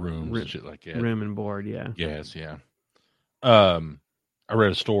their rooms and shit like that. Room and board, yeah. Yes, yeah. I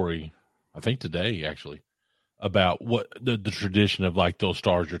read a story, I think today actually, about what the tradition of like those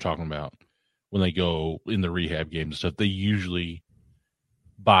stars you're talking about when they go in the rehab games and stuff. They usually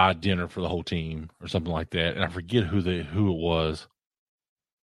buy dinner for the whole team or something like that. And I forget who it was.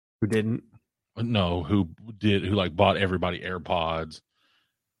 Who didn't? No, who did, who like bought everybody AirPods,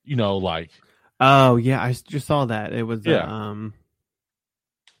 like. Oh yeah. I just saw that. It was, who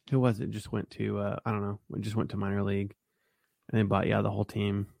was it? Just went to, I don't know. It just went to minor league and they bought, the whole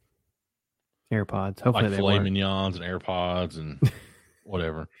team AirPods. Hopefully like they filet work. mignons and AirPods and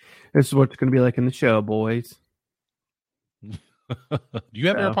whatever. This is what's going to be like in the show, boys. Do you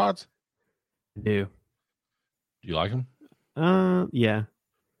have AirPods? I do. Do you like them? Yeah.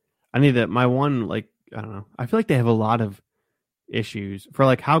 I need that. My one, like, I don't know. I feel like they have a lot of issues for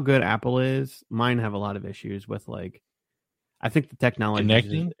like how good Apple is. Mine have a lot of issues with like, I think the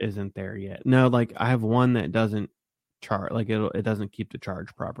technology isn't there yet. No, like I have one that doesn't charge. Like it doesn't keep the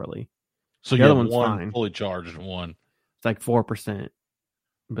charge properly. So the other one's fine. Fully charged one. It's like 4%.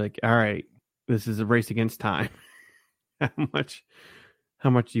 Like, all right, this is a race against time. How much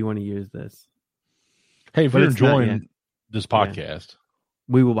do you want to use this? Hey, if you're enjoying this podcast,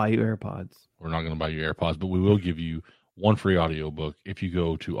 we will buy you AirPods. We're not going to buy you AirPods, but we will give you one free audiobook if you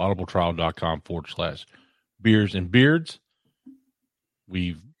go to audibletrial.com/beers and beards.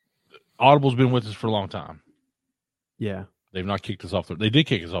 Audible's been with us for a long time. Yeah. They've not kicked us off. They did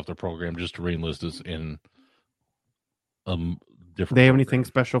kick us off their program just to re-enlist us in different. They have anything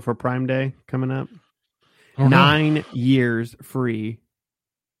special for Prime Day coming up? 9 years free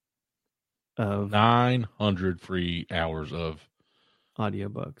of 900 free hours of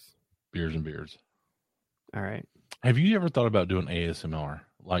audiobooks. Beers and beards. All right. Have you ever thought about doing ASMR?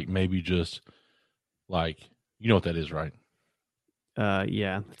 Like maybe just like, you know what that is, right?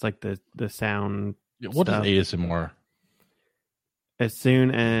 Yeah, it's like the sound. Yeah, what stuff. Is ASMR? As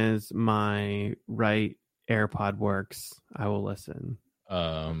soon as my right AirPod works, I will listen.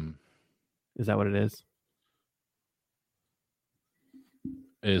 Is that what it is?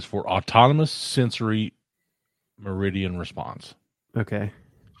 It is for autonomous sensory meridian response. Okay.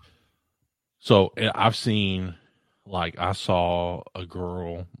 So I've seen, like, I saw a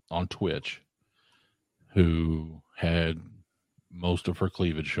girl on Twitch who had most of her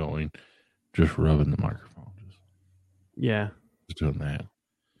cleavage showing, just rubbing the microphone. Just doing that.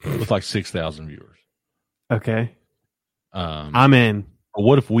 With like 6,000 viewers. Okay. I'm in.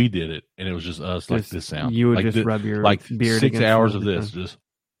 What if we did it and it was just us, like this sound? You would like just rub your like beard 6 hours of this, just.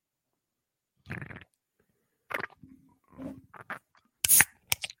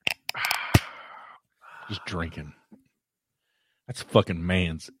 Just drinking. That's fucking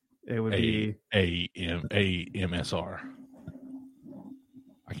man's. It would be AMSR.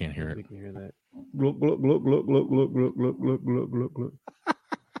 I can't hear it. We can hear that. Gluk, gluk, gluk, gluk, gluk, gluk, gluk, gluk, gluk, gluk, gluk.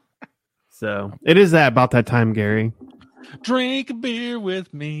 So it is about that time, Gary. Drink a beer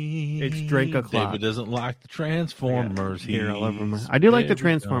with me. It's drink o'clock. David doesn't like the Transformers. Yeah, I do like the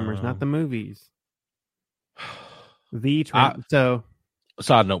Transformers, not the movies. So,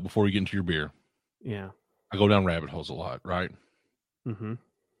 side note before you get into your beer. Yeah. I go down rabbit holes a lot, right? Mm-hmm.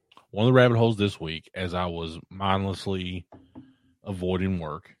 One of the rabbit holes this week, as I was mindlessly avoiding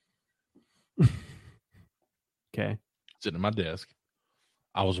work. Okay. Sitting at my desk.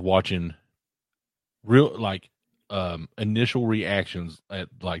 I was watching initial reactions at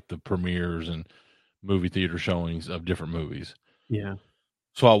like the premieres and movie theater showings of different movies. Yeah.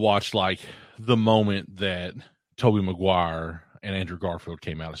 So I watched like the moment that Tobey Maguire and Andrew Garfield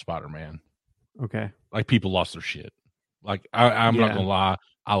came out of Spider-Man. Okay. Like people lost their shit. Like I'm not gonna lie,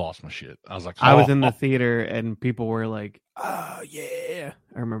 I lost my shit. I was like, I was in the theater and people were like, "Oh yeah,"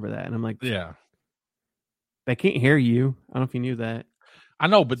 I remember that, and I'm like, yeah, they can't hear you. I don't know if you knew that. I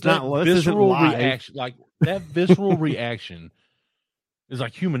know, but that visceral reaction, like that visceral reaction, is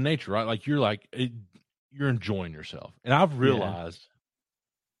like human nature, right? Like you're enjoying yourself, and I've realized,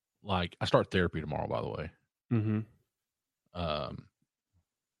 like, I start therapy tomorrow, by the way. Mm-hmm.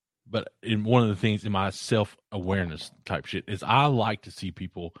 But in one of the things in my self-awareness type shit is I like to see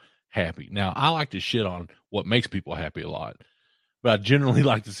people happy. Now, I like to shit on what makes people happy a lot, but I generally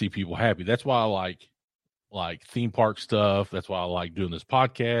like to see people happy. That's why I like theme park stuff. That's why I like doing this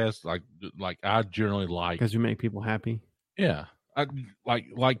podcast. Like I generally like, because you make people happy. Yeah, I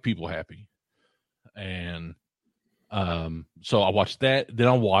like people happy, and so I watched that. Then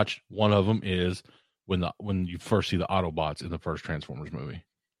I watched one of them is when you first see the Autobots in the first Transformers movie.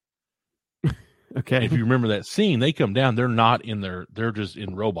 Okay. And if you remember that scene, they come down. They're not in they're just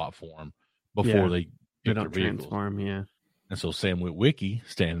in robot form before they pick their vehicles. Transform, yeah. And so Sam Witwicky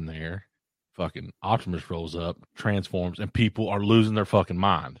standing there, fucking Optimus rolls up, transforms, and people are losing their fucking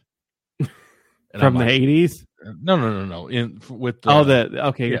mind. From the 80s? No. You're talking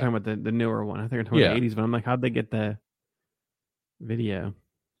about the newer one. I think you're talking about the 80s, but I'm like, how'd they get the video?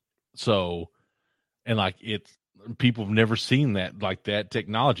 So, and like people have never seen that, like that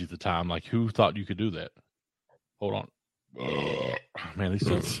technology at the time. Like, who thought you could do that? Hold on. Man, these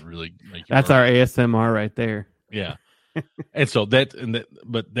things really make you That's our ASMR right there. Yeah. And so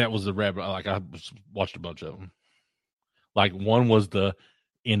but that was the rabbit. Like, I watched a bunch of them. Like, one was the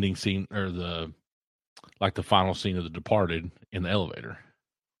ending scene, or the final scene of The Departed in the elevator.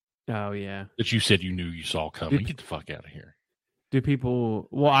 Oh yeah. That you said you knew you saw coming. Get the fuck out of here. Do people?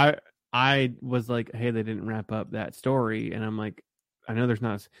 Well, I was like, hey, they didn't wrap up that story, and I'm like, I know there's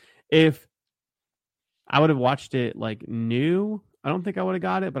not. If I would have watched it like new, I don't think I would have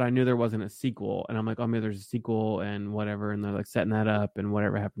got it, but I knew there wasn't a sequel, and I'm like, oh, maybe there's a sequel and whatever, and they're like setting that up, and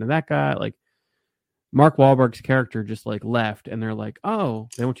whatever happened to that guy, like Mark Wahlberg's character just like left, and they're like, oh,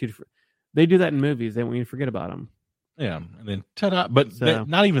 they want you to. They do that in movies. They want you to forget about him. Yeah, and then ta-da! But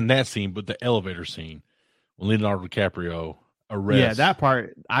not even that scene, but the elevator scene when Leonardo DiCaprio arrests. Yeah, that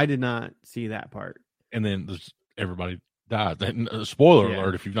part I did not see that part. And then everybody died. Spoiler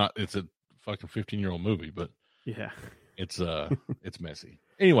alert! If you've not, it's a fucking 15-year-old movie, but yeah, it's it's messy.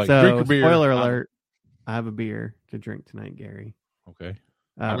 Anyway, so, drink your beer. Spoiler alert! I have a beer to drink tonight, Gary. Okay.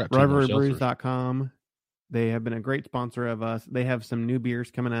 RivalryBrews.com. They have been a great sponsor of us. They have some new beers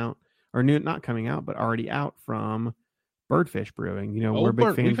coming out, or not coming out, but already out from Birdfish Brewing. You know, we're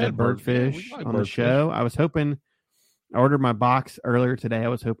big fans of Birdfish on the show. I was hoping, I ordered my box earlier today. I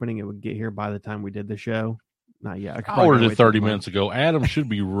was hoping it would get here by the time we did the show. Not yet. I ordered it 30 minutes ago. Adam should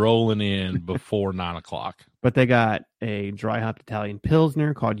be rolling in before 9:00. But they got a dry hopped Italian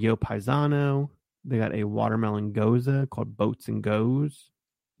Pilsner called Yo Paisano. They got a watermelon goza called Boats and Goes.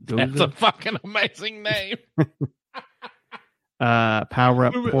 That's a fucking amazing name. Power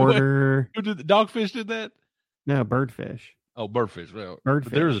Up Porter. Who did the Dogfish did that? No, Birdfish. Oh, Birdfish. Well,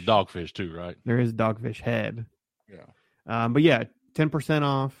 Birdfish. There is a Dogfish too, right? There is a Dogfish head. Yeah. But yeah, 10%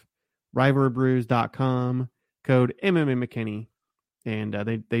 off. RivalryBrews.com. Code MMA McKinney. And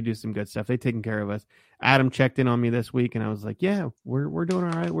they do some good stuff. They've taken care of us. Adam checked in on me this week, and I was like, yeah, we're doing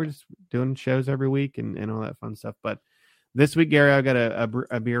all right. We're just doing shows every week and all that fun stuff. But this week, Gary, I got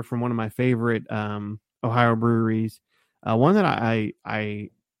a beer from one of my favorite Ohio breweries. One that I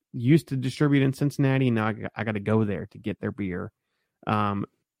used to distribute in Cincinnati. Now I got to go there to get their beer.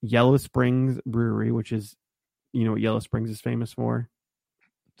 Yellow Springs Brewery, which is, you know what Yellow Springs is famous for?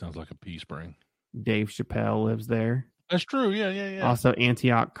 Sounds like a pea spring. Dave Chappelle lives there. That's true. Yeah. Also,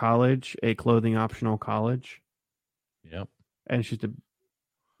 Antioch College, a clothing optional college. Yep. And it's just a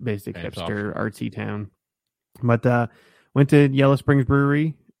basic hipster artsy town. But went to Yellow Springs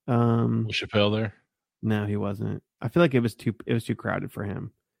Brewery. Was Chappelle there? No, he wasn't. I feel like it was too crowded for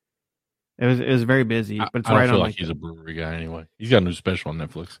him. It was very busy, but it's I don't feel like he's a brewery guy anyway. He's got a new special on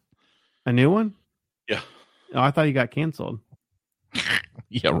Netflix. A new one? Yeah. Oh, I thought he got canceled.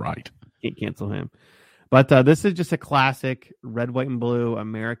 Yeah, right. Can't cancel him. But this is just a classic red, white, and blue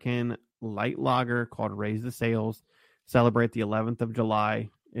American light lager called Raise the Sails. Celebrate the 11th of July.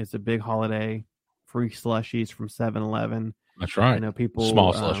 It's a big holiday. Free slushies from 7-Eleven. That's right. I know people.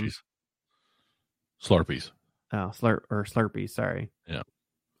 Small slushies. Slurpees. Oh, Slurpees. Sorry. Yeah.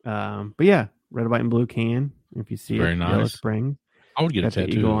 But yeah, red, white, and blue can. If you see very it, nice. Yellow Spring. I would get a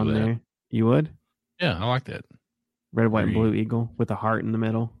tattoo on that. There. You would? Yeah, I like that. Red, white, and blue eagle with a heart in the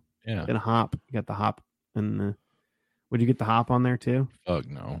middle. Yeah. And a hop. You got the hop and the. Would you get the hop on there too? Fuck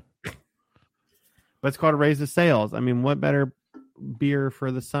no. But it's called Raise the Sails. I mean, what better beer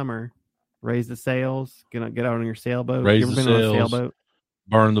for the summer? Raise the sails. Get out on your sailboat. Raise you ever the been sails, on a sailboat?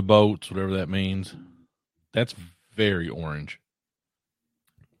 Burn the boats, whatever that means. That's very orange.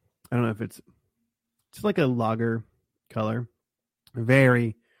 I don't know if it's like a lager color.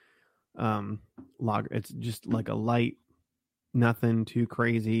 Very lager. It's just like a light, nothing too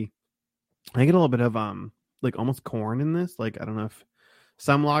crazy. I get a little bit of like almost corn in this. Like I don't know if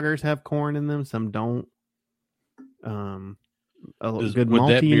some lagers have corn in them, some don't. Good would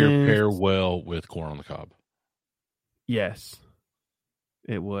that beer pair maltiness. well with corn on the cob? Yes,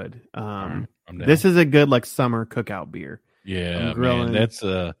 it would. Right, this is a good like summer cookout beer. Yeah, man, that's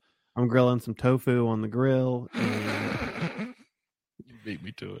I'm grilling some tofu on the grill. And, you beat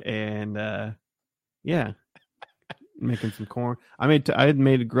me to it. And yeah, making some corn. I had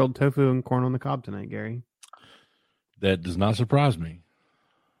made grilled tofu and corn on the cob tonight, Gary. That does not surprise me.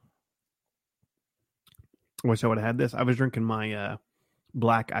 I wish I would have had this. I was drinking my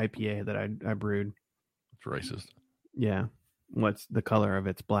black IPA that I brewed. It's racist. Yeah. What's the color of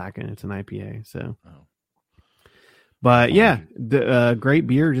it's black and it's an IPA. So, but yeah, the great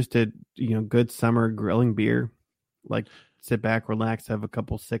beer, just a good summer grilling beer. Like sit back, relax, have a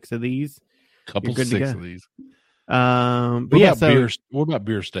couple six of these. Couple six of these. But yeah, what about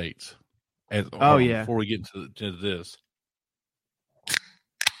beer states? Before we get into this.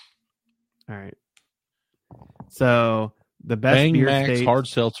 All right. So the best Bang beer Max states, Hard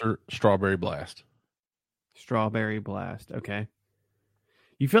Seltzer Strawberry Blast. Strawberry Blast. Okay.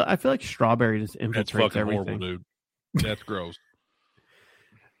 I feel like strawberry just infiltrates That's fucking everything. Horrible, dude. That's gross.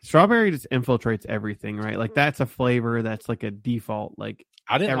 Strawberry just infiltrates everything, right? Like that's a flavor that's like a default. Like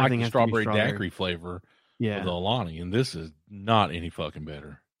I didn't like the strawberry daiquiri flavor of the Alani, and this is not any fucking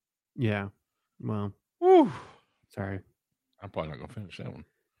better. Yeah. Well, sorry. I'm probably not gonna finish that one.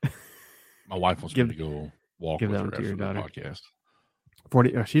 My wife wants me to go walk with her after the podcast.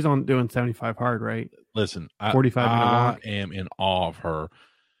 40. She's doing 75 hard, right? Listen, 45-minute walk. I am in awe of her.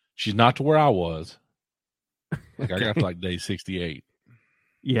 She's not to where I was. Like I got to like day 68.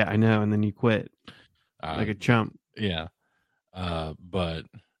 Yeah, I know. And then you quit like a chump. Yeah. But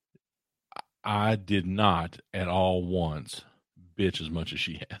I did not at all once bitch as much as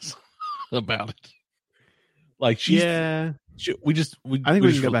she has about it. Like she's I think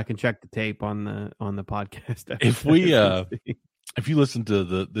we can go back and check the tape on the podcast. If you listen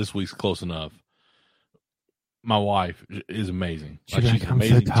to this week's Close Enough, my wife is amazing. She's an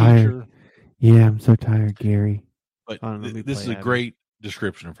amazing teacher. Yeah, I'm so tired, Gary. But this is a great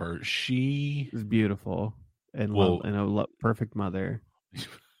description of her. She is beautiful and a perfect mother.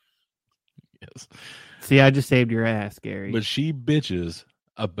 Yes. See, I just saved your ass, Gary. But she bitches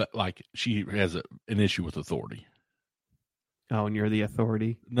about like she has an issue with authority. Oh, and you're the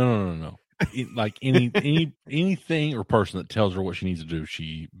authority? No. Like anything or person that tells her what she needs to do,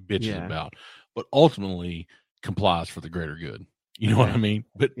 she bitches about, but ultimately complies for the greater good. You know what I mean?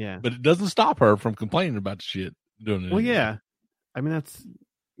 But it doesn't stop her from complaining about the shit doing it. Well, yeah. I mean, that's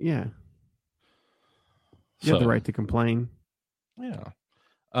you have the right to complain. Yeah.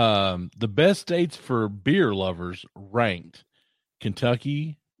 The best states for beer lovers ranked: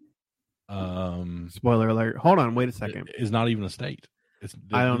 Kentucky. Spoiler alert. Hold on. Wait a second. Is not even a state.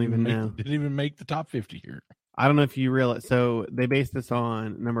 I don't even know. Didn't even make the top 50 here. I don't know if you realize. So they based this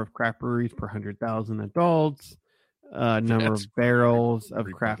on number of craft breweries per 100,000 adults, number of barrels of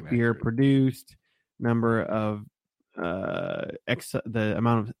craft beer produced, number of the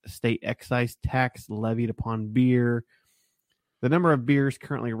amount of state excise tax levied upon beer, the number of beers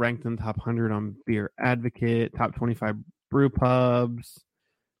currently ranked in the top 100 on Beer Advocate, top 25 brew pubs.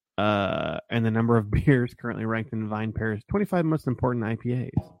 And the number of beers currently ranked in VinePair's 25 most important IPAs.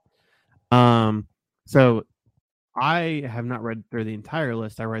 So I have not read through the entire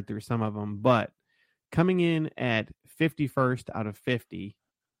list. I read through some of them, but coming in at 51st out of 50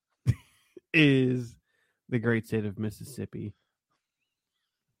 is the great state of Mississippi.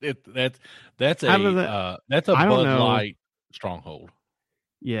 That's a Bud Light stronghold.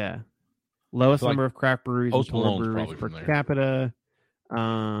 Yeah, lowest number of craft breweries and total breweries per capita.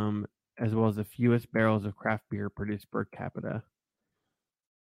 As well as the fewest barrels of craft beer produced per capita.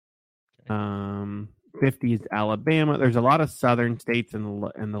 50 is Alabama. There's a lot of southern states in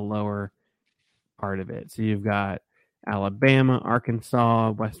the lower part of it. So you've got Alabama,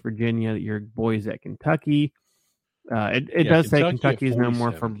 Arkansas, West Virginia. Your boys at Kentucky. It does say Kentucky is no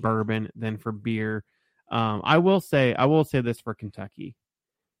more for bourbon than for beer. I will say this for Kentucky.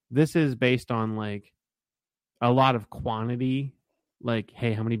 This is based on like a lot of quantity. Like,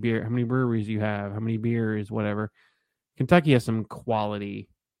 hey, how many breweries you have, how many beers, whatever. Kentucky has some quality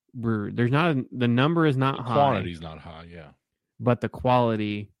brewery. The number is not high. Quantity's not high, yeah. But the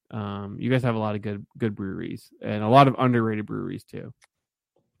quality, you guys have a lot of good breweries and a lot of underrated breweries too.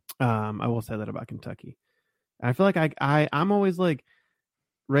 I will say that about Kentucky. And I feel like I'm always like,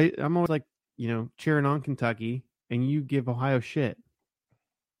 right? I'm always like, cheering on Kentucky, and you give Ohio shit.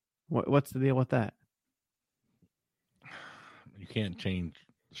 What's the deal with that? You can't change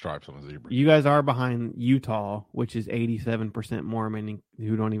the stripes on a zebra. You guys are behind Utah, which is 87% Mormon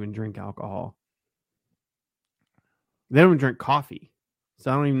who don't even drink alcohol. They don't drink coffee,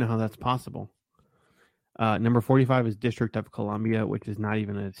 so I don't even know how that's possible. Number 45 is District of Columbia, which is not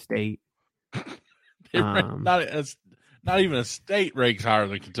even a state. Not even a state ranks higher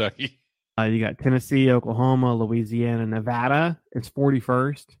than Kentucky. You got Tennessee, Oklahoma, Louisiana, Nevada. It's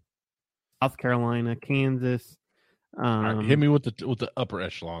 41st. South Carolina, Kansas. All right, hit me with the upper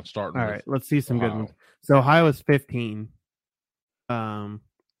echelon. Starting. All right, let's see some good ones. So Ohio is 15.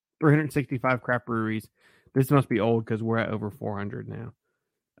 365 craft breweries. This must be old because we're at over 400 now.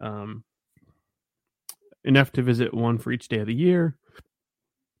 Enough to visit one for each day of the year.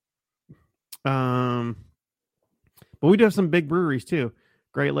 But we do have some big breweries too.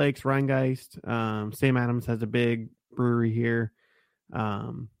 Great Lakes, Rheingeist. Sam Adams has a big brewery here.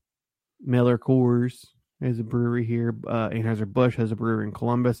 Miller Coors has a brewery here. Anheuser-Busch has a brewery in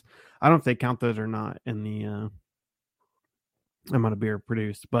Columbus. I don't know if they count those or not in the amount of beer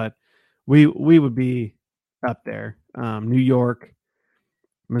produced, but we would be up there. New York,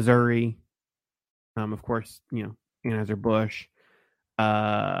 Missouri, of course, Anheuser-Busch.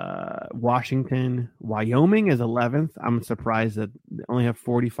 Washington, Wyoming is 11th. I'm surprised that they only have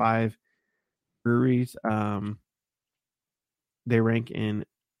 45 breweries. They rank in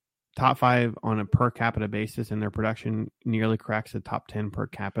top 5 on a per capita basis, and their production nearly cracks the top 10 per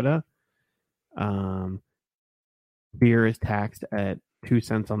capita. Beer is taxed at 2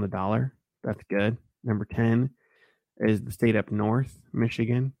 cents on the dollar. That's good. Number 10 is the state up north,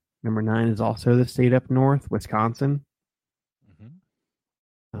 Michigan. Number 9 is also the state up north, Wisconsin.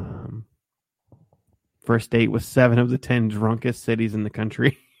 First state with 7 of the 10 drunkest cities in the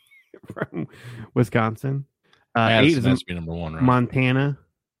country from Wisconsin. 8 is number 1, right?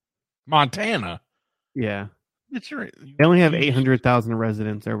 Montana. Yeah. It's right. They only have 800,000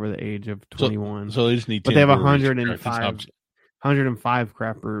 residents over the age of 21. So they just need 10. But they have 105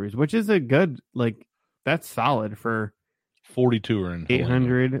 craft breweries, which is a good, that's solid for 42 are in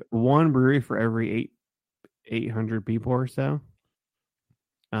 800. One brewery for every 800 people or so.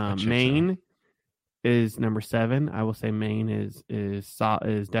 Maine is number 7. I will say Maine is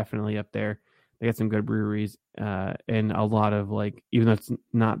definitely up there. They got some good breweries, and a lot of even though it's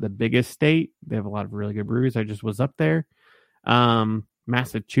not the biggest state, they have a lot of really good breweries. I just was up there.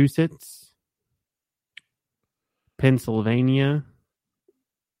 Massachusetts, Pennsylvania,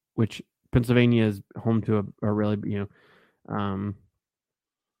 which Pennsylvania is home to a really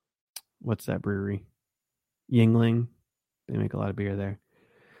what's that brewery? Yuengling. They make a lot of beer there.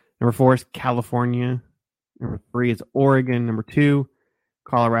 Number 4 is California. Number 3 is Oregon. Number 2,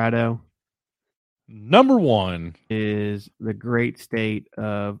 Colorado. Number 1 is the great state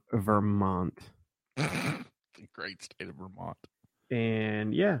of Vermont. The great state of Vermont.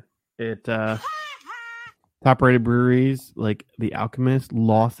 And it top rated breweries like The Alchemist,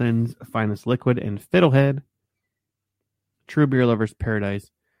 Lawson's Finest Liquid, and Fiddlehead. True beer lovers' paradise.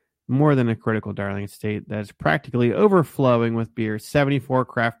 More than a critical darling state that is practically overflowing with beer. 74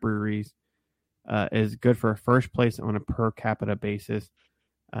 craft breweries is good for a first place on a per capita basis.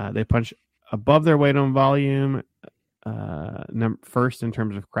 They punch above their weight on volume. First in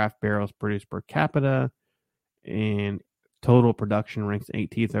terms of craft barrels produced per capita, and total production ranks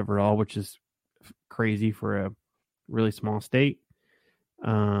 18th overall, which is crazy for a really small state.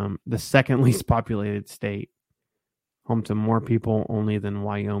 The second least populated state. Home to more people only than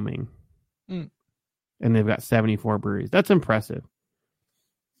Wyoming. And they've got 74 breweries. That's impressive.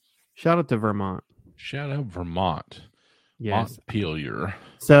 Shout out to Vermont. Shout out Vermont. Yes. Montpelier.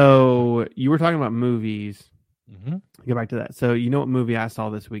 So you were talking about movies. Mm-hmm. Get back to that. So you know what movie I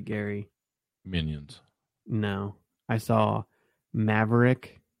saw this week, Gary? Minions. No. I saw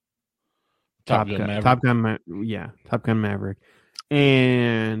Maverick. Top Gun Maverick. Top Gun Maverick.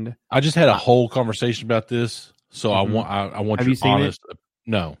 And I just had a whole conversation about this. So I want Have your you seen honest. It?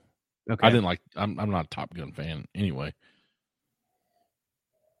 No, okay. I didn't like. I'm not a Top Gun fan anyway.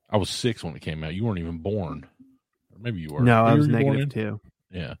 I was 6 when it came out. You weren't even born, or maybe you were. No, I was -2.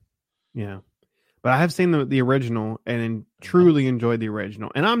 Yeah. But I have seen the original and truly enjoyed the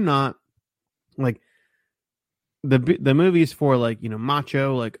original. And I'm not the movies for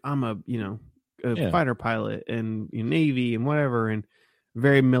macho. I'm a fighter pilot and Navy and whatever and.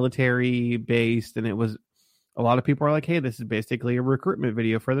 very military based, and it was a lot of people are like, hey, this is basically a recruitment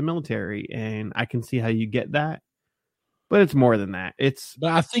video for the military, and I can see how you get that, but it's more than that.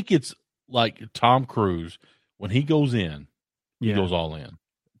 But I think it's like Tom Cruise, when he goes in, he goes all in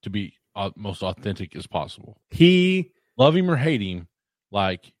to be most authentic as possible. He love him or hate him,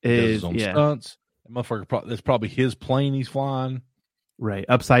 like he does his own stunts. That motherfucker, that's probably his plane he's flying, right,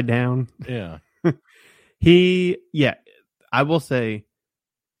 upside down. Yeah. I will say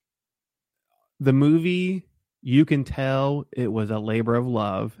the movie, you can tell it was a labor of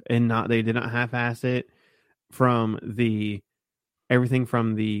love, and they did not half-ass it, from everything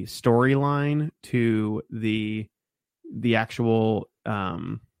from the storyline to the actual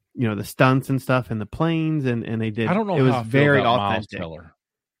the stunts and stuff and the planes, and they did. I don't know. It was how I very feel about authentic. Miles Teller.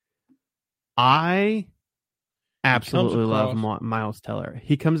 I absolutely love Miles Teller.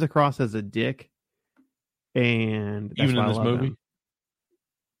 He comes across as a dick, and that's even in this movie. Him.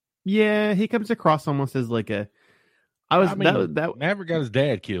 Yeah, he comes across almost as like a. Maverick got his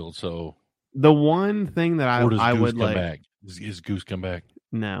dad killed, so the one thing that I would like back. Is Goose come back?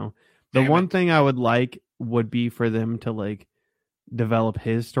 No, the one thing I would like would be for them to like develop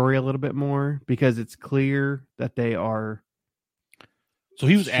his story a little bit more, because it's clear that they are. So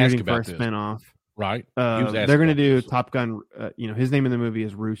he was asked about for a spinoff, right? They're going to do Top Gun. His name in the movie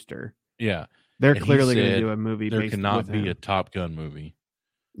is Rooster. Yeah, they're clearly going to do a movie. There cannot be a Top Gun movie.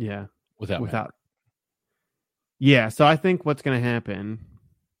 Yeah, without. Yeah, so I think what's going to happen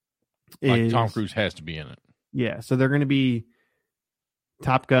is Tom Cruise has to be in it. Yeah, so they're going to be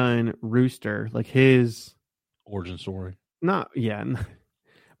Top Gun Rooster, like his origin story. But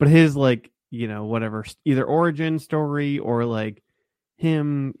his whatever, either origin story or like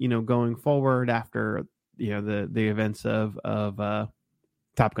him, going forward after the events of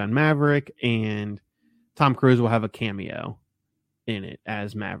Top Gun Maverick, and Tom Cruise will have a cameo in it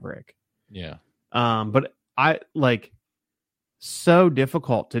as Maverick. Yeah. But I like so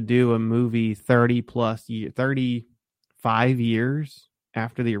difficult to do a movie 35 years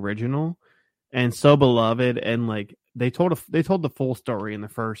after the original, and so beloved, and like they told the full story in the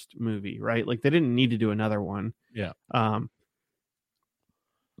first movie, right? Like they didn't need to do another one. Yeah. But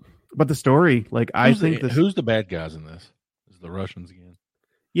the story, like who's the bad guys in this? Is the Russians again?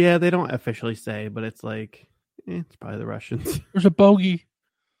 Yeah, they don't officially say, but it's like it's probably the Russians. There's a bogey.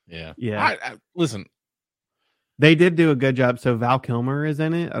 Yeah. Yeah. Listen. They did do a good job. So Val Kilmer is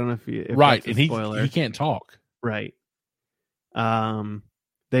in it. I don't know if right, and he can't talk. Right.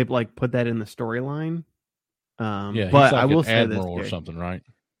 They've like put that in the storyline. Yeah, but like I will an say admiral this, or something, right?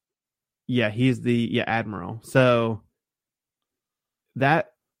 Yeah, he's the admiral. So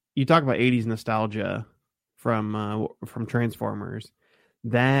that you talk about 80s nostalgia from Transformers.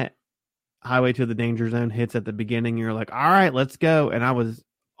 That Highway to the Danger Zone hits at the beginning. You're like, all right, let's go, and I was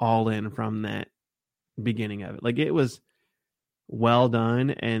all in from that beginning of it. Like it was well done,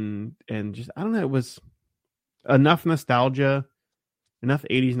 and just I don't know, it was enough nostalgia, enough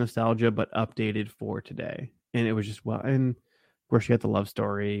 80s nostalgia, but updated for today. And it was just and of course you got the love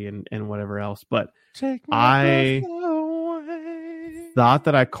story and whatever else. But I thought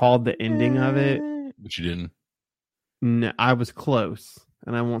that I called the ending of it, but you didn't. No, I was close,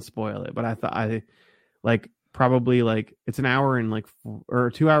 and I won't spoil it. But I thought probably like it's an hour and or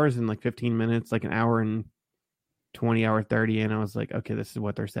 2 hours and 15 minutes, like an hour and 20, hour 30, and I was like, okay, this is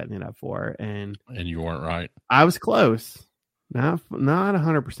what they're setting it up for, and you weren't right. I was close, not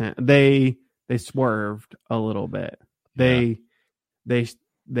 100%. They swerved a little bit. They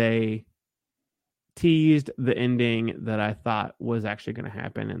teased the ending that I thought was actually going to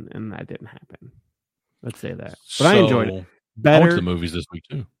happen, and that didn't happen. Let's say that. But I enjoyed it better. I went to the movies this week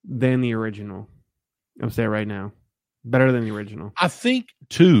too than the original. I'll say it right now. Better than the original. I think,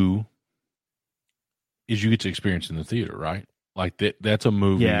 too, is you get to experience in the theater, right? Like, that's a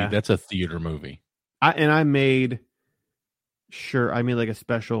movie. Yeah. That's a theater movie. I made like a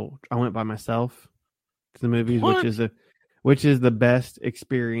special. I went by myself to the movies, which is the best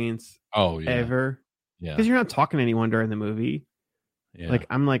experience ever. Yeah. Because you're not talking to anyone during the movie. Yeah.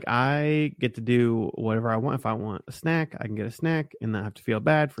 I get to do whatever I want. If I want a snack, I can get a snack and not have to feel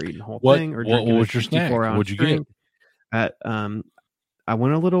bad for eating the whole thing. Or what was your snack? What'd you get? I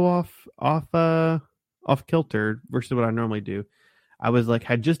went a little off kilter versus what I normally do. I was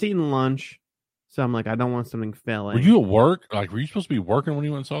had just eaten lunch, so I'm I don't want something filling. Were you at work? Were you supposed to be working when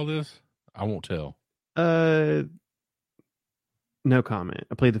you went and saw this? I won't tell. No comment.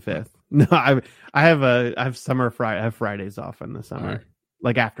 I played the fifth. No, I have summer Friday. I have Fridays off in the summer,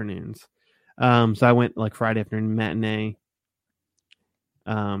 afternoons. So I went Friday afternoon matinee.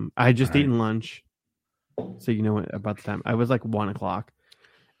 I had just eaten lunch, so you know what about the time. I was 1:00.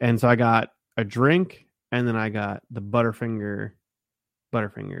 And so I got a drink, and then I got the Butterfingers,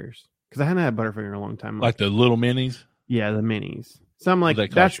 because I hadn't had Butterfinger in a long time. Like the little minis. Yeah, the minis. So I'm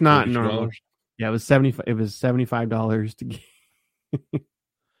like, that's not normal. Yeah, it was $75. It was $75 to get.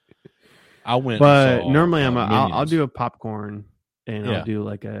 I went, but normally I'll do a popcorn, and I'll do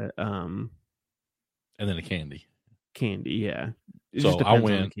like a and then a candy. Yeah. It so I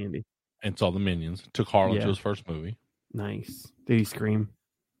went on the candy and saw the Minions. Took Harlan to his first movie. Nice. Did he scream?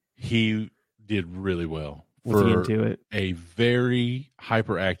 He did really well. Was he into it? A very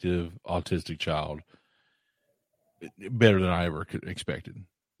hyperactive autistic child. Better than I ever expected.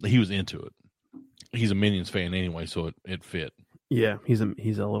 He was into it. He's a Minions fan anyway, so it fit. Yeah, he's a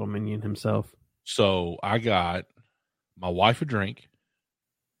little Minion himself. So I got my wife a drink.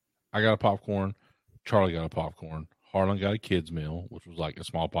 I got a popcorn. Charlie got a popcorn. Harlan got a kid's meal, which was like a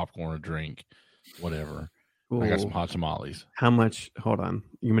small popcorn, a drink, whatever. Ooh. I got some hot tamales. How much? Hold on.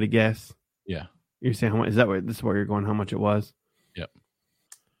 You want me to guess? Yeah. You're saying how much? This is where you're going? How much it was? Yep.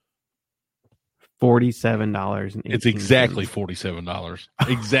 $47.18. It's exactly $47.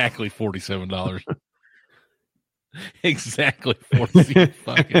 Exactly $47. Exactly 40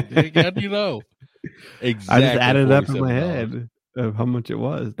 fucking dick. How do you know? Exactly. I just added it up in my head of how much it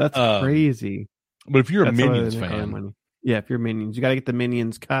was. That's crazy. But if you're a Minions fan, yeah, if you're Minions, you got to get the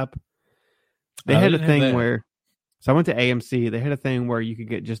Minions cup. They had a thing where, so I went to AMC. They had a thing where you could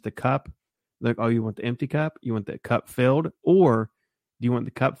get just the cup. Like, oh, you want the empty cup? You want the cup filled, or do you want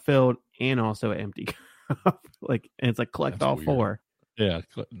the cup filled and also an empty cup? Like, and it's like collect all weird. 4. Yeah,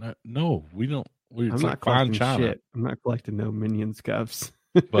 no, we don't. I'm not collecting shit. I'm not collecting no Minions cups.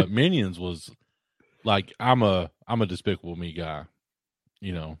 But Minions was like, I'm a Despicable Me guy,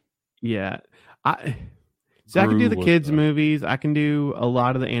 you know. Yeah, I can do the kids movies. I can do a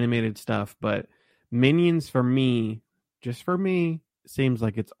lot of the animated stuff, but Minions for me, just for me, seems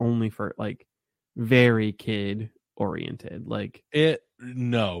like it's only for like very kid oriented. Like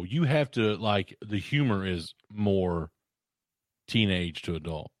no, you have to like the humor is more teenage to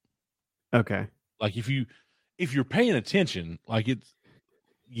adult. Okay. Like if you're paying attention, like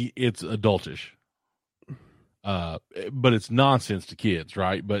it's adultish. But it's nonsense to kids,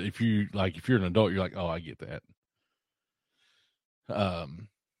 right? But if you're an adult, you're like, oh, I get that.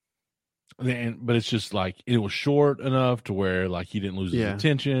 But it's just like it was short enough to where like he didn't lose his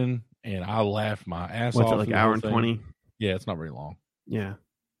attention, and I laughed my ass off. What's it, like hour and 20? Yeah, it's not very long. Yeah,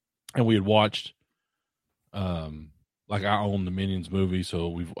 and we had watched, like I own the Minions movie,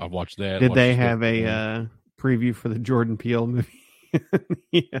 so I've watched that. Did they have a preview for the Jordan Peele movie?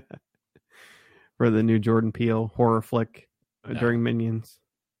 Yeah. For the new Jordan Peele horror flick during Minions?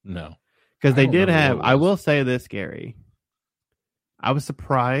 No. Because they did have, I will say this, Gary. I was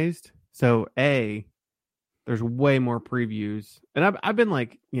surprised. So, there's way more previews. And I've been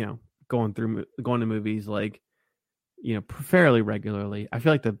like, going to movies like, fairly regularly. I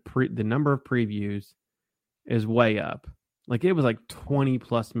feel like the number of previews is way up. Like it was like 20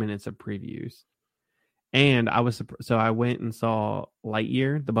 plus minutes of previews. And I went and saw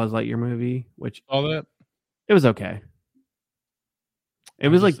Lightyear, the Buzz Lightyear movie, which it was okay. It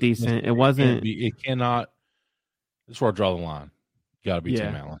was like decent. It wasn't. It cannot. This is where I draw the line. Got to be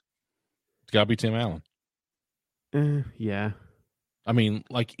Tim Allen. It's got to be Tim Allen. Yeah. I mean,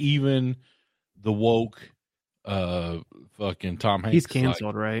 like even the woke, fucking Tom Hanks. He's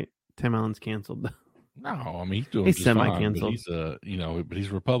canceled, right? Tim Allen's canceled. No, I mean he's doing just semi-canceled. Fine, but he's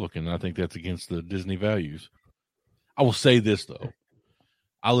Republican, and I think that's against the Disney values. I will say this though,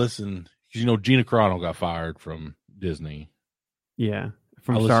 I listen because Gina Carano got fired from Disney. Yeah,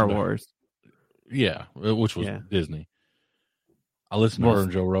 from Star Wars. Yeah, which was Disney. I listened to her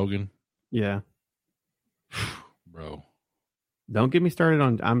and Joe Rogan. Yeah, bro. Don't get me started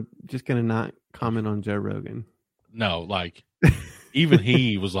on. I'm just gonna not comment on Joe Rogan. No, like even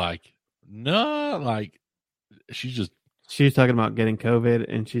he was like. No, like she was talking about getting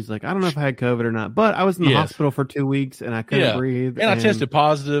COVID, and she's like, I don't know if I had COVID or not, but I was in the hospital for 2 weeks and I couldn't breathe. And I tested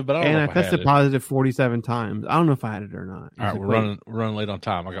positive, but I tested positive 47 times. I don't know if I had it or not. All right, we're running late on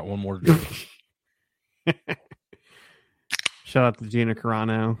time. I got one more to do. Shout out to Gina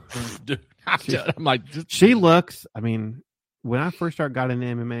Carano. Dude, I'm like, she looks. I mean, when I first got into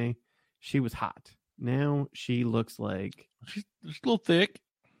MMA, she was hot. Now she looks like she's a little thick.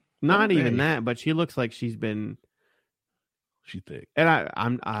 Not even that, but she looks like she's thick.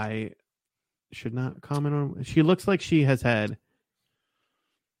 And I should not comment on. She looks like she has had,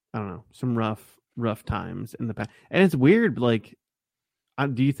 I don't know, some rough times in the past. And it's weird. Like,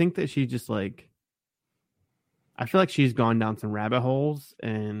 do you think that she just like? I feel like she's gone down some rabbit holes,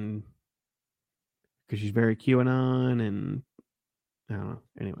 and because she's very QAnon, and I don't know.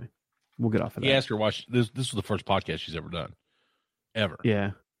 Anyway, we'll get off of that. He asked her why this was the first podcast she's ever done. Ever.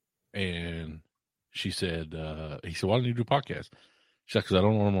 Yeah. And she said, he said, why don't you do a podcast? She's like, because I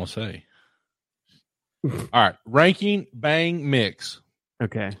don't know what I'm going to say. All right. Ranking Bang Mix.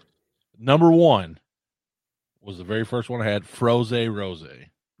 Okay. Number 1 was the very first one I had, Froze Rose.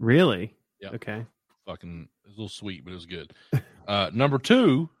 Really? Yeah. Okay. Fucking, it was a little sweet, but it was good. Number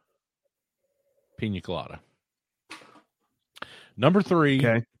 2, Pina Colada. Number 3,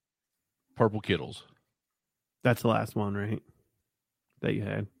 okay. Purple Kittles. That's the last one, right? That you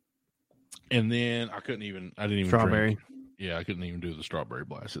had. And then I didn't even strawberry. Drink. Yeah, I couldn't even do the strawberry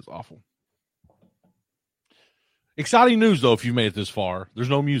blast. It's awful. Exciting news, though, if you made it this far. There's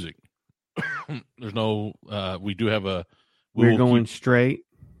no music. There's no, we do have we're going straight.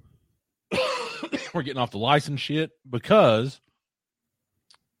 We're getting off the license shit because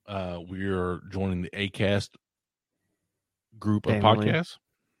we're joining the Acast group of podcasts,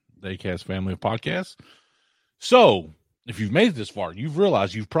 the Acast family of podcasts. So if you've made it this far, you've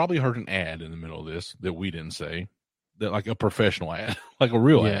realized you've probably heard an ad in the middle of this that we didn't say, that like a professional ad, like a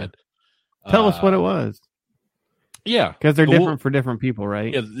real ad. Tell us what it was. Yeah, because they're different for different people,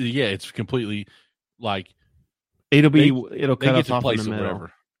 right? Yeah, it's completely like it'll cut us off in the middle.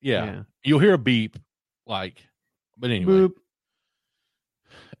 Whatever. Yeah, you'll hear a beep, like, but anyway. Boop.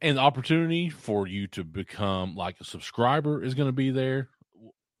 And the opportunity for you to become like a subscriber is going to be there.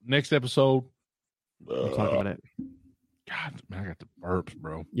 Next episode, we'll talk about it. God, man, I got the burps,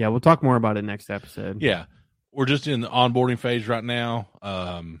 bro. Yeah, we'll talk more about it next episode. Yeah, we're just in the onboarding phase right now,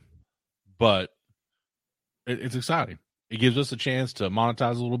 but it's exciting. It gives us a chance to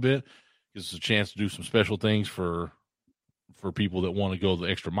monetize a little bit. Gives us a chance to do some special things for people that want to go the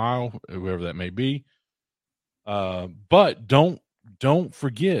extra mile, whoever that may be. But don't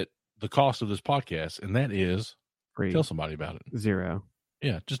forget the cost of this podcast, and that is free. Tell somebody about it. $0.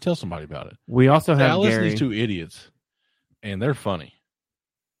 Yeah, just tell somebody about it. We also have listen to these two idiots, and they're funny.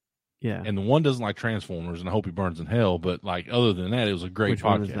 Yeah. And the one doesn't like Transformers, and I hope he burns in hell. But like other than that, it was a great podcast.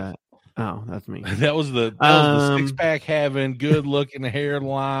 One is that? Oh, that's me. that was the 6-pack having, good looking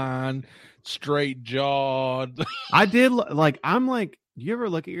hairline, straight jawed. I did I'm like, do you ever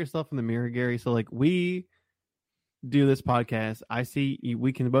look at yourself in the mirror, Gary? So like we do this podcast.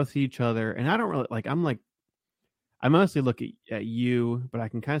 We can both see each other, and I don't really I mostly look at you, but I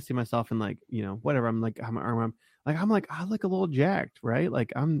can kind of see myself in like, whatever. I'm like, I look a little jacked, right?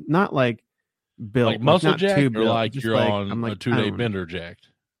 Like I'm not like built, like muscle jacked, or built, like you're like, on I'm like a 2-day toned. bender jacked.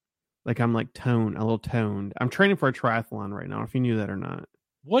 Like I'm like a little toned. I'm training for a triathlon right now. If you knew that or not.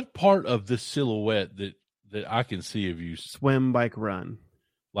 What part of this silhouette that I can see of you? Swim, bike, run.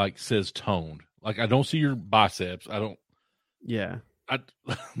 Like says toned. Like I don't see your biceps. I don't. Yeah.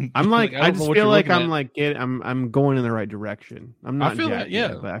 I'm like I just feel like I'm like I'm going in the right direction. I'm not. I feel that.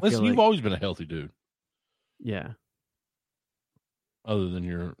 Yeah. Yet, listen, you've always been a healthy dude. Yeah. Other than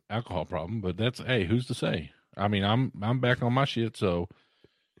your alcohol problem, but that's who's to say? I mean, I'm back on my shit, so.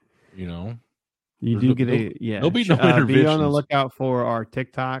 You do get there'll be no interventions. Be on the lookout for our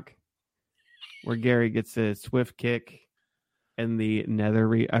TikTok where Gary gets a swift kick and the nether.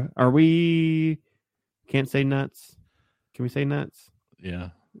 Are we can't say nuts? Can we say nuts? Yeah.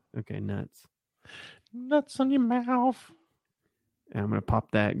 Okay, nuts. Nuts on your mouth. And I'm gonna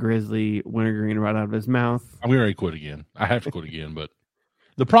pop that grizzly wintergreen right out of his mouth. I'm ready to quit again. I have to quit again, but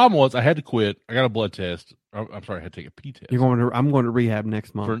the problem was I had to quit. I got a blood test. I'm sorry, I had to take a pee test. I'm going to rehab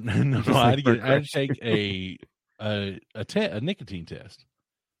next month. I had to take a nicotine test.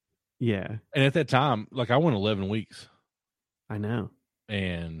 Yeah. And at that time, like I went 11 weeks. I know.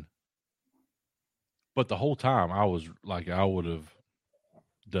 But the whole time I was like, I would have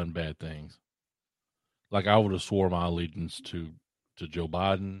done bad things. Like I would have swore my allegiance to Joe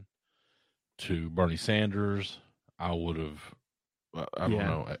Biden, to Bernie Sanders. I would have, I don't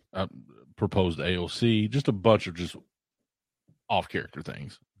know, I proposed to AOC, just a bunch of just off character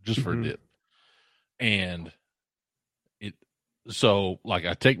things, just for a dip. And so like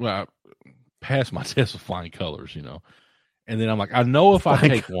I pass my test with flying colors, and then I'm like, I know if I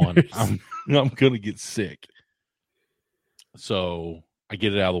take one, I'm going to get sick. So I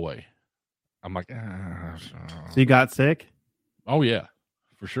get it out of the way. I'm like, So you got sick? Oh yeah,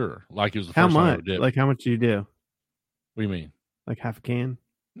 for sure. Like it was the first time I ever did. Like how much do you do? What do you mean? Like half a can?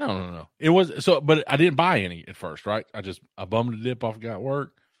 No. It was but I didn't buy any at first, right? I bummed a dip off, got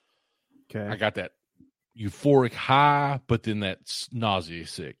work. Okay. I got that euphoric high, but then that nausea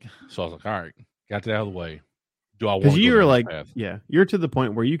sick. So I was like, all right, got that out of the way. Do I want to? Because you were like, you're to the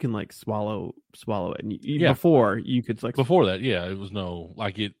point where you can like swallow it. And before you could like before that, yeah, it was no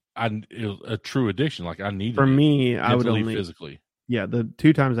like it was a true addiction. Like I needed for it me, I would only physically. Yeah, the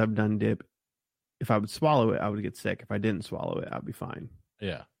 2 times I've done dip, if I would swallow it, I would get sick. If I didn't swallow it, I'd be fine.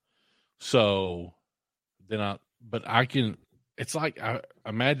 Yeah. So then it's like, I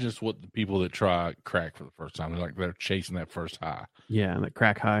imagine it's what the people that try crack for the first time, they're chasing that first high. Yeah, that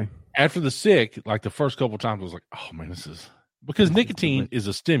crack high. After the sick, like the first couple of times I was like, oh man, because nicotine is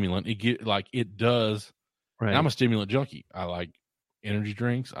a stimulant. It does. Right. And I'm a stimulant junkie. I like energy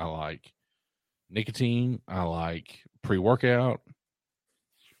drinks. I like nicotine. I like pre-workout.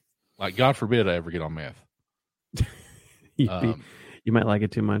 Like, God forbid I ever get on meth. You might like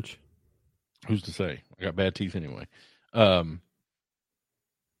it too much. Who's to say? I got bad teeth anyway. But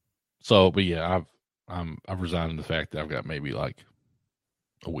yeah, I've resigned to the fact that I've got maybe like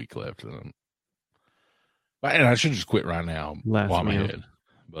a week left, and I should just quit right now while I'm ahead.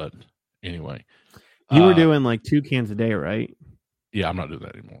 But anyway, you were doing like 2 cans a day, right? Yeah, I'm not doing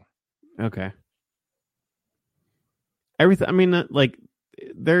that anymore. Okay. Everything. I mean, like,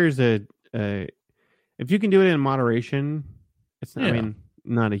 there's if you can do it in moderation, it's not, I mean,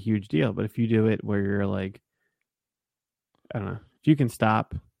 not a huge deal. But if you do it where you're like, I don't know, if you can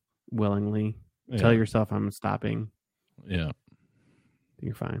stop willingly, tell yourself I'm stopping. Yeah,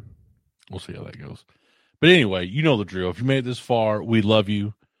 you're fine. We'll see how that goes. But anyway, you know the drill. If you made it this far, we love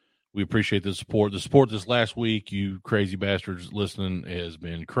you. We appreciate the support. The support this last week, you crazy bastards listening, has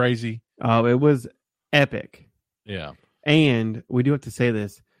been crazy. Oh, it was epic. Yeah. And we do have to say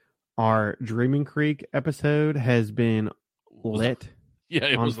this. Our Dreaming Creek episode has been lit. Yeah,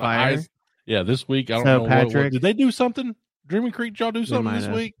 it was fire. Yeah, this week, I don't know. Patrick, did they do something? Dreaming Creek, did y'all do something this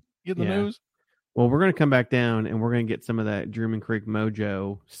week? Get the news? Well, we're going to come back down and we're going to get some of that Dreaming Creek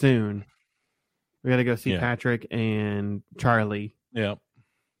mojo soon. We got to go see Patrick and Charlie. Yeah.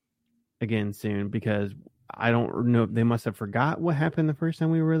 Again soon, because I don't know. They must have forgot what happened the first time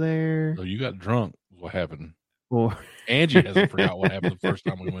we were there. So you got drunk. What happened? Well, Angie hasn't forgot what happened the first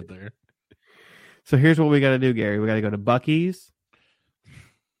time we went there. So here's what we got to do, Gary. We got to go to Buc-ee's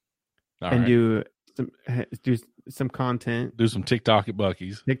and do some content. Do some TikTok at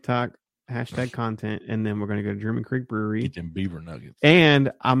Buc-ee's. TikTok # content, and then we're gonna go to German Creek Brewery. Get them beaver nuggets.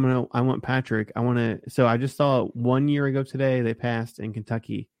 And I want Patrick. So I just saw 1 year ago today they passed in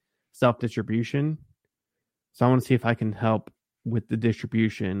Kentucky self-distribution. So I want to see if I can help with the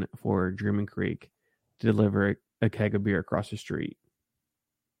distribution for German Creek to deliver a keg of beer across the street.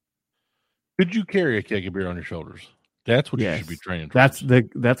 Could you carry a keg of beer on your shoulders? That's what you should be training towards.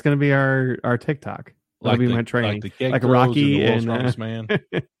 That's going to be our TikTok. That'll be my training. Like the keg like throws Rocky and the world's strongest man.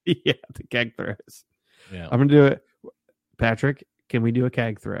 Yeah, the keg throws. Yeah. I'm going to do it. Patrick, can we do a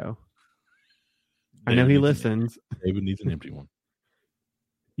keg throw? I know he listens. David needs an empty one.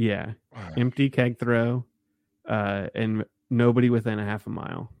 Yeah. Empty keg throw. And nobody within a half a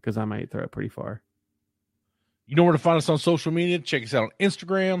mile, because I might throw it pretty far. You know where to find us on social media. Check us out on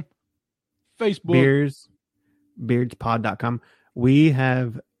Instagram, Facebook. Beardspod.com. We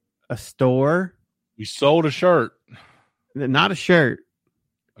have a store. We sold a shirt. Not a shirt.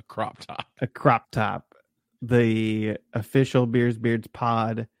 A crop top. A crop top. The official Beards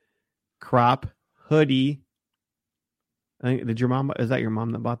Pod crop hoodie. I think, is that your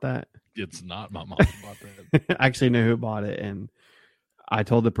mom that bought that? It's not my mom that bought that. I actually know who bought it, and I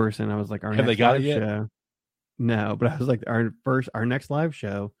told the person, I was like, have they got it yet? Show. No, but I was like, our next live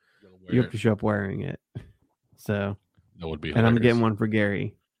show, you have to show up wearing it. So that would be hilarious. And I'm getting one for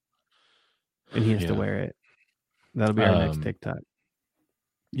Gary, and he has to wear it. That'll be our next TikTok.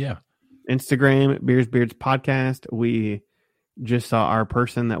 Yeah. Instagram, Beers Podcast. We just saw our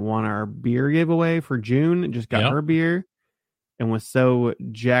person that won our beer giveaway for June, just got her beer and was so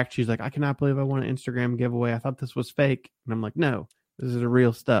jacked. She's like, I cannot believe I won an Instagram giveaway. I thought this was fake. And I'm like, no, this is the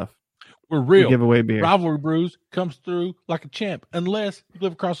real stuff. We're real. We give away beer. Rivalry Brews comes through like a champ, unless you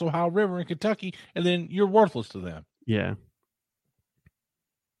live across the Ohio River in Kentucky, and then you're worthless to them. Yeah.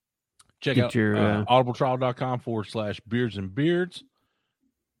 Check out your audibletrial.com/beards and beards.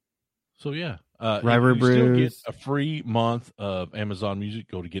 So yeah, Rivalry Brews. Still get a free month of Amazon Music.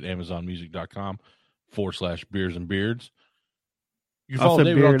 Go to getamazonmusic.com/beards and beards. You follow also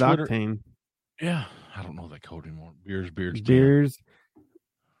David Beard on Twitter. Octane. Yeah, I don't know that code anymore. Beards.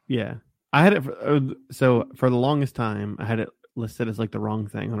 Yeah, I had it. So for the longest time, I had it listed as like the wrong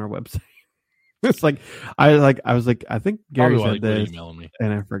thing on our website. It's like I was like, I think Gary said this,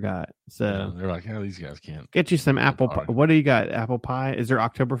 and I forgot. So they're like, "Oh, these guys can't get you some apple pie." What do you got? Apple pie? Is there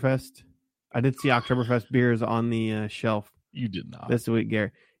Oktoberfest? I did see Oktoberfest beers on the shelf. You did not this week,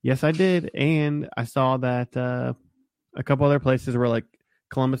 Gary. Yes, I did, and I saw that a couple other places were like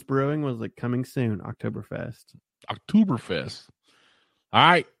Columbus Brewing was like coming soon. Oktoberfest. All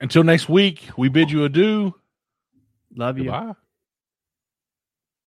right. Until next week, we bid you adieu. Love you. Goodbye.